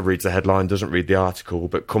 however, reads the headline, doesn't read the article,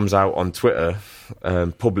 but comes out on Twitter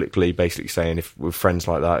publicly basically saying, if we're friends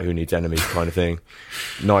like that, who needs enemies kind of thing.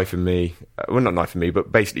 Knifing me. Well, not knifing me,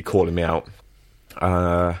 but basically calling me out.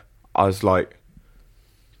 I was like,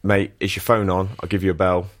 mate, is your phone on? I'll give you a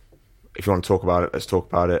bell. If you want to talk about it, let's talk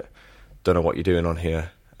about it. Don't know what you're doing on here.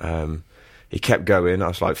 He kept going. I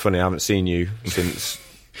was like, funny, I haven't seen you since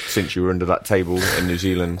you were under that table in New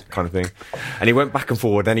Zealand kind of thing. And he went back and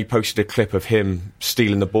forward. Then he posted a clip of him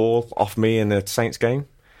stealing the ball off me in the Saints game.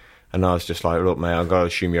 And I was just like, look, mate, I've got to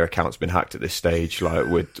assume your account's been hacked at this stage. I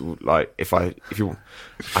was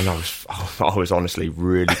honestly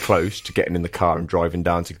really close to getting in the car and driving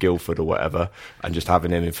down to Guildford or whatever, and just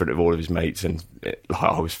having him in front of all of his mates. And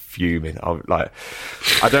I was fuming. I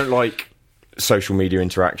don't like social media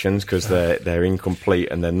interactions because they're incomplete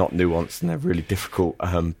and they're not nuanced and they're really difficult.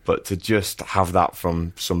 But to just have that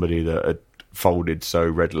from somebody that had folded so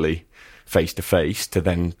readily face to face to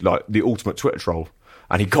then like the ultimate Twitter troll.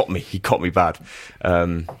 And he got me bad.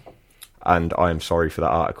 And I am sorry for that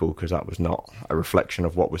article because that was not a reflection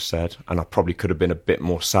of what was said. And I probably could have been a bit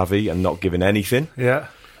more savvy and not given anything. Yeah.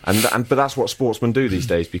 But that's what sportsmen do these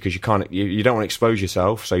days because you don't want to expose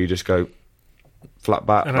yourself, so you just go flat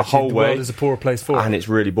back the whole way. The world is a poorer place for it. And it's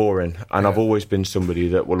really boring. And I've always been somebody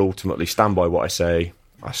that will ultimately stand by what I say.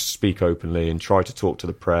 I speak openly and try to talk to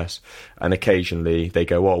the press, and occasionally they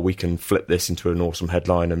go, "Oh, we can flip this into an awesome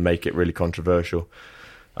headline and make it really controversial."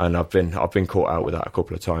 And I've been caught out with that a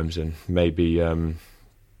couple of times, and maybe I'm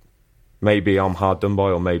hard done by,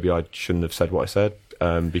 or maybe I shouldn't have said what I said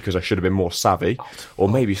because I should have been more savvy, or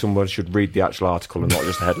maybe someone should read the actual article and not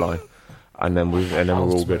just the headline, and then we're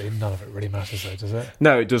all good. None of it really matters, though, does it?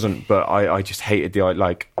 No, it doesn't. But I just hated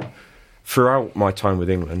throughout my time with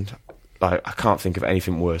England. I can't think of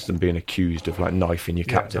anything worse than being accused of knifing your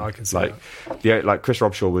captain. No, I can see that. Chris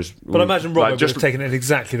Robshaw was. But I imagine Robert would have taken it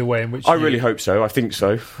exactly the way in which. I really hope so. I think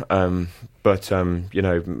so. But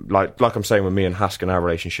like I'm saying with me and Hask and our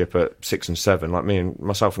relationship at 6 and 7,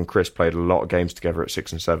 myself and Chris played a lot of games together at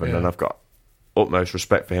 6 and 7, and I've got utmost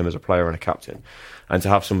respect for him as a player and a captain. And to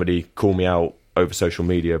have somebody call me out over social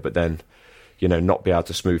media, but then not be able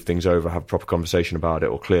to smooth things over, have a proper conversation about it,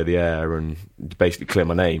 or clear the air and basically clear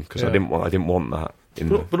my name because I didn't want that.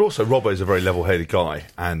 But also, Robbo is a very level-headed guy,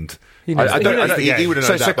 and he would have known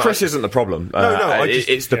that. So Chris isn't the problem.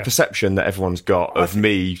 It's the perception that everyone's got of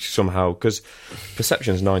me somehow, because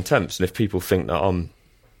perception's 9/10, and if people think that I'm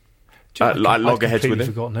loggerheads with him.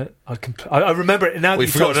 Forgotten it. I remember it now. We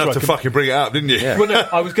forgot enough to fucking bring it up, didn't you? Yeah. Well, no,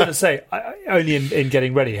 I was going to say only in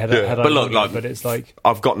getting ready. But it's like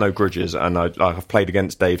I've got no grudges, and I've played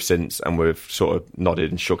against Dave since, and we've sort of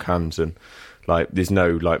nodded and shook hands, and there's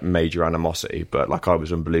no major animosity. But I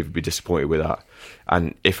was unbelievably disappointed with that,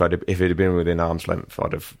 and if it had been within arm's length,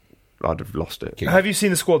 I'd have lost it. Have you seen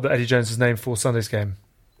the squad that Eddie Jones has named for Sunday's game?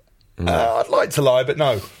 I'd like to lie, but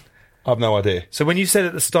no. I have no idea. So when you said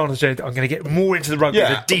at the start of the show, I'm going to get more into the rugby,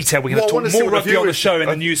 the detail, we're going to talk more rugby on the show in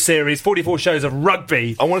the new series, 44 shows of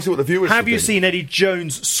rugby. I want to see what the viewers Have you seen Eddie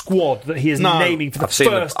Jones' squad that he is naming for the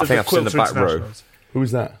first of the Quilter Internationals? Who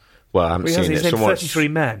is that? Well, I haven't seen it. He's named 33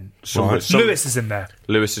 men. Lewis is in there.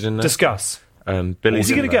 Discuss. Billy's is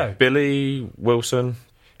he going to go? Ludlam Wilson.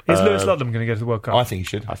 Is Lewis Ludlam going to go to the World Cup? I think he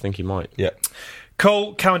should. I think he might. Yeah.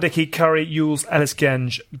 Cole, Cowan-Dickie, Curry, Ewells, Ellis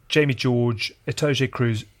Genge, Jamie George, Itoje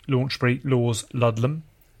Cruz, Launchbury, Laws, Ludlam,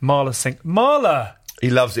 Marla Singh. Marla! He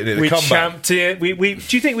loves it. We champed it. Do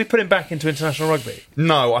you think we put him back into international rugby?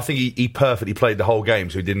 No, I think he perfectly played the whole game,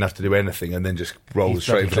 so he didn't have to do anything, and then just rolled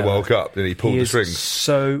straight into the World Cup. Then he pulled the strings.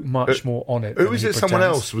 So much more on it. Who is it? Someone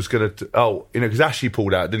else was going to. Because Ashley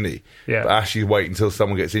pulled out, didn't he? Yeah. But Ashley wait until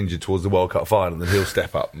someone gets injured towards the World Cup final, and then he'll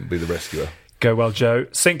step up and be the rescuer. Go well, Joe.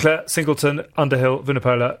 Sinclair, Singleton, Underhill,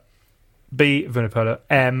 Vunipola. B. Vunipola.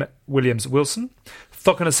 M. Williams, Wilson.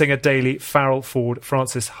 Thokanasinger, Daly, Farrell, Ford,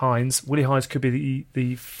 Francis, Hines. Willie Hines could be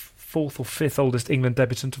the fourth or fifth oldest England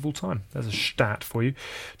debutant of all time. There's a stat for you.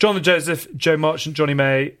 Jonathan Joseph, Joe Marchant, Johnny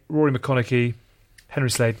May, Rory McConaughey, Henry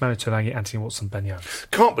Slade, Manu Tuilagi, Anthony Watson, Ben Youngs.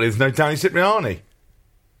 Can't believe there's no Danny Cipriani.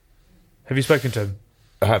 Have you spoken to him?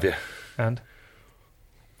 Have you? And?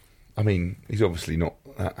 I mean, he's obviously not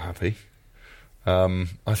that happy.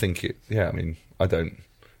 I think I don't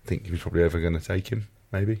think he was probably ever going to take him,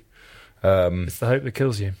 maybe. It's the hope that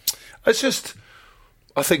kills you. It's just,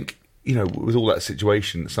 I think, with all that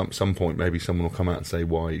situation, at some point, maybe someone will come out and say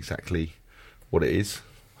why exactly what it is.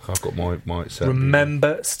 I've got my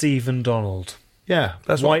Remember Stephen Donald? Yeah,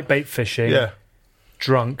 that's whitebait fishing. Yeah,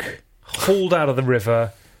 drunk, hauled out of the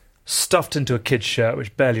river, stuffed into a kid's shirt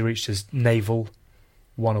which barely reached his navel.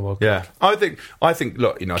 Won a World Cup. Yeah, I think.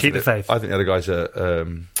 Look, keep the faith. I think the other guys are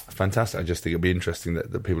fantastic. I just think it'll be interesting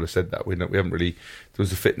that people have said that. We haven't really. There was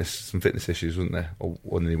some fitness issues, wasn't there? Or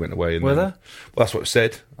when he went away. Were there? Well, that's what it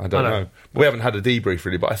said. I don't know. We haven't had a debrief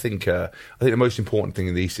really, but I think the most important thing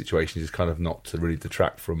in these situations is kind of not to really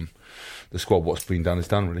detract from the squad. What's been done is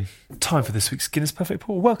done. Really. Time for this week's Guinness Perfect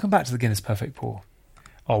Pour. Welcome back to the Guinness Perfect Pour.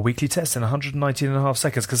 Our weekly test in 119.5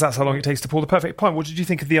 seconds, because that's how long it takes to pour the perfect pint. What did you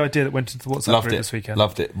think of the idea that went into the WhatsApp group this weekend?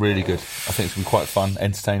 Loved it. Really good. I think it's been quite fun,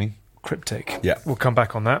 entertaining. Cryptic. Yeah. We'll come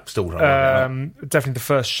back on that. Still running. Definitely the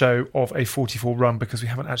first show of a 44 run, because we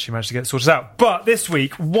haven't actually managed to get it sorted out. But this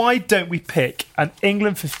week, why don't we pick an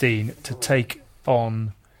England 15 to take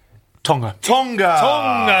on Tonga? Tonga! We knew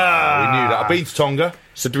that. I've been to Tonga.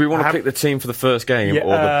 So do we want to pick the team for the first game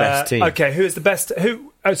or the best team? Okay, who is the best?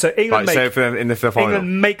 So England in the final.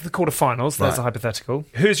 England make the quarterfinals. That's a hypothetical.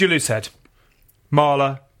 Who's your loose head?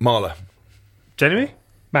 Marler. Genuinely?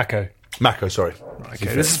 Mako, sorry. Right,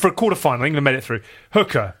 okay, this is for a quarterfinal. England made it through.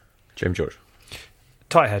 Hooker. James George.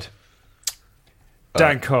 Tight head.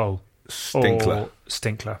 Dan Cole. Stinkler.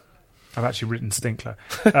 I've actually written Stinkler.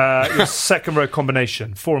 Your second row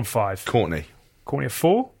combination, 4 and 5. Courtney at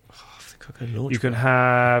 4. You can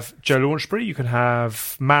have Joe Launchbury. You can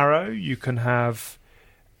have Marrow. You can have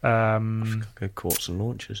go Courts and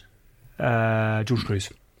Launchers. George Cruz.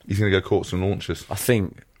 He's going to go Courts and Launchers. I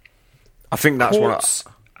think that's Courts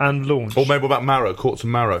and Launch. Or maybe what about Marrow? Courts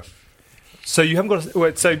and Marrow. So you haven't got to...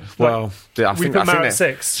 I think put Marrow at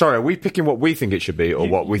 6. Sorry, are we picking what we think it should be or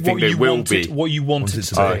what we think it will be? What you want it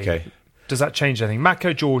to be. Okay. Does that change anything?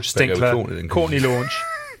 Mako, George, Stinkler, Courtney, Launch.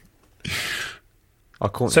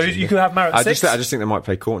 So you could have Marrow at 6? I just think they might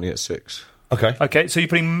play Courtney at 6. Okay, so you're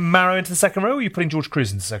putting Marrow into the second row, or you're putting George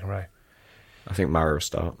Cruz into the second row? I think Marrow will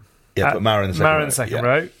start. Yeah, put Marrow in the second row. Marrow in the second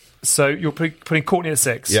row. So you're putting Courtney at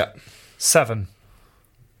 6. Yeah. 7.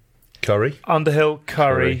 Curry. Underhill,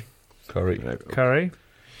 Curry. Billy.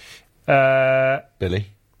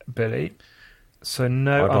 So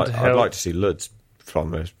no Underhill. I'd like to see Luds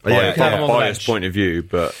from a biased point of view,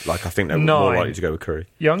 but I think they're more likely to go with Curry.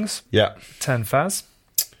 Youngs? Yeah. 10 Faz.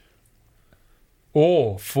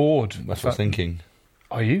 Or Ford. That's what I was thinking.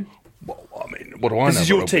 Are you? Well, I mean, what do I know? This is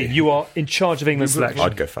your team. You are in charge of England's selection.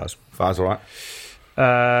 I'd go Faz. Faz, all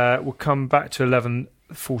right. We'll come back to 11,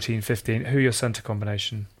 14, 15. Who are your centre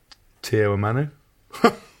combination? Tio and Manu.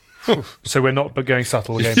 So we're not going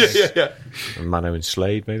subtle again. Yeah. Manu and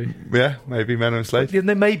Slade, maybe. Yeah, maybe Manu and Slade. Yeah,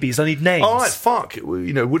 no maybes. I need names. All right, fuck.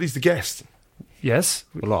 Woody's the guest. Yes.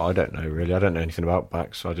 Well, I don't know really. I don't know anything about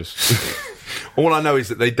backs. I just. All I know is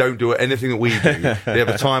that they don't do anything that we do. They have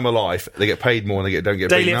a time of life. They get paid more, and they don't get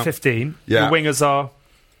paid. Daly at 15. Yeah. Your wingers are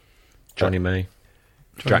Johnny May,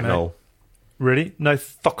 Jack Noel. Really? No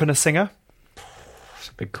Thokanasinger? It's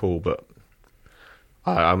a big call, but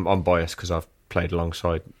I'm biased because I've played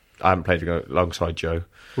alongside. I haven't played alongside Joe.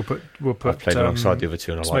 We'll put. I've played alongside the other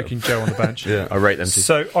two, and I like them. Smoking Joe on the bench. Yeah, I rate them too.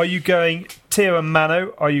 So, are you going Tio and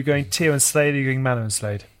Mano? Are you going Tio and Slade? Or are you going Mano and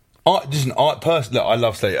Slade? Personally, I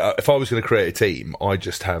love Slade. If I was going to create a team, I'd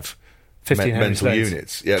just have 15 mental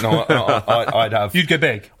units. Yeah, no, I'd have. You'd go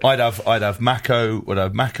big. I'd have Mako. Would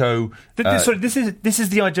have Mako. Sorry, this is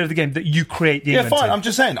the idea of the game that you create the. Yeah, fine. I'm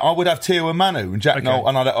just saying. I would have Tio and Manu and Jack Noel,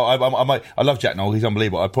 and I love Jack Noel. He's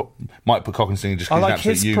unbelievable. might put Cockensing just. I like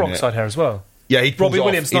his peroxide hair as well. Yeah, Robbie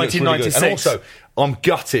Williams, 1996. Really, and also, I'm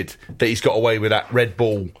gutted that he's got away with that Red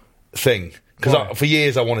Bull thing. Because for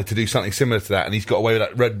years I wanted to do something similar to that, and he's got away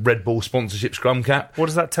with that Red Bull sponsorship scrum cap. What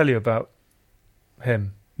does that tell you about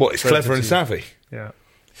him? What, it's clever and savvy. Yeah.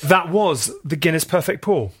 That was the Guinness Perfect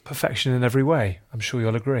Pour. Perfection in every way. I'm sure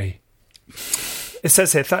you'll agree. It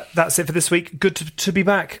says here, that's it for this week. Good to be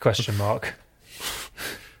back, question mark.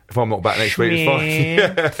 If I'm not back next week,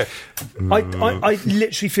 it's fine. I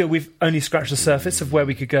literally feel we've only scratched the surface of where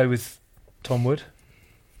we could go with Tom Wood.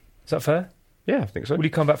 Is that fair? Yeah, I think so. Will you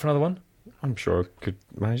come back for another one? I'm sure I could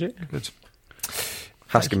manage it. Good.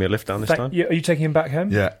 Has to give me a lift down this time. Are you taking him back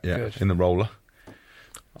home? Yeah. Good. In the roller.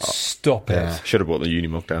 Stop it. Yeah. Should have brought the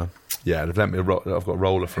Unimog down. Yeah, they've lent me I've got a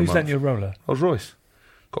roller for Who's a month. lent you a roller? Rolls-Royce.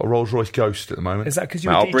 Got a Rolls-Royce Ghost at the moment. Is that because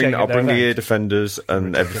you're I'll DJing bring the ear defenders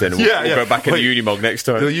and everything. We'll go back in the Unimog next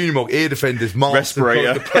time. The Unimog, ear defenders, mask,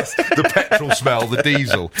 respirator, the petrol smell, the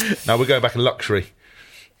diesel. Now we're going back in luxury.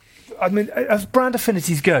 I mean, as brand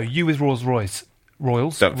affinities go, you with Rolls-Royce.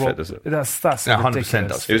 Royals don't fit, does it? That's 100%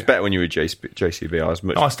 does. It was better when you were JCB. I was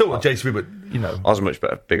much. I still want JCB, but I was a much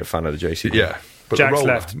bigger fan of the JCB. Yeah. But Jack's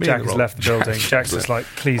left. Jack has left the building. Jack's just like,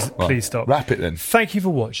 please stop. Wrap it then. Thank you for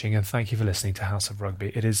watching and thank you for listening to House of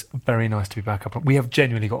Rugby. It is very nice to be back up. We have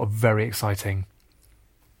genuinely got a very exciting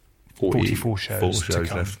 44 shows to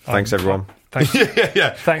come. Left. Thanks, everyone. Thanks.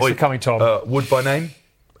 Thanks for coming, Tom. Wood by name,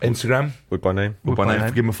 Instagram. Wood by name. Wood by name.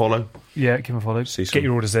 Give him a follow. Yeah, give him a follow. Get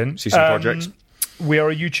your orders in. See some projects. We are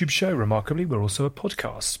a YouTube show, remarkably. We're also a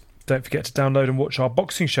podcast. Don't forget to download and watch our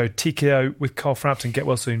boxing show, TKO with Carl Frampton. Get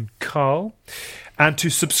well soon, Carl. And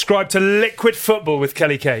to subscribe to Liquid Football with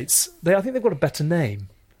Kelly Cates. I think they've got a better name.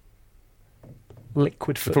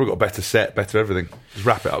 Liquid Football. Probably got a better set, better everything. Just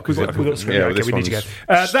wrap it up. We need to go.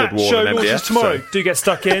 That show launches tomorrow. So. Do get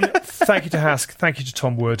stuck in. Thank you to Hask. Thank you to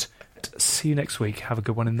Tom Wood. See you next week. Have a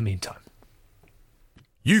good one in the meantime.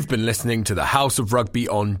 You've been listening to the House of Rugby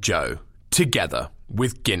on Joe, together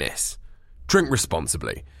with Guinness. Drink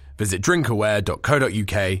responsibly. Visit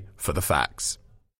drinkaware.co.uk for the facts.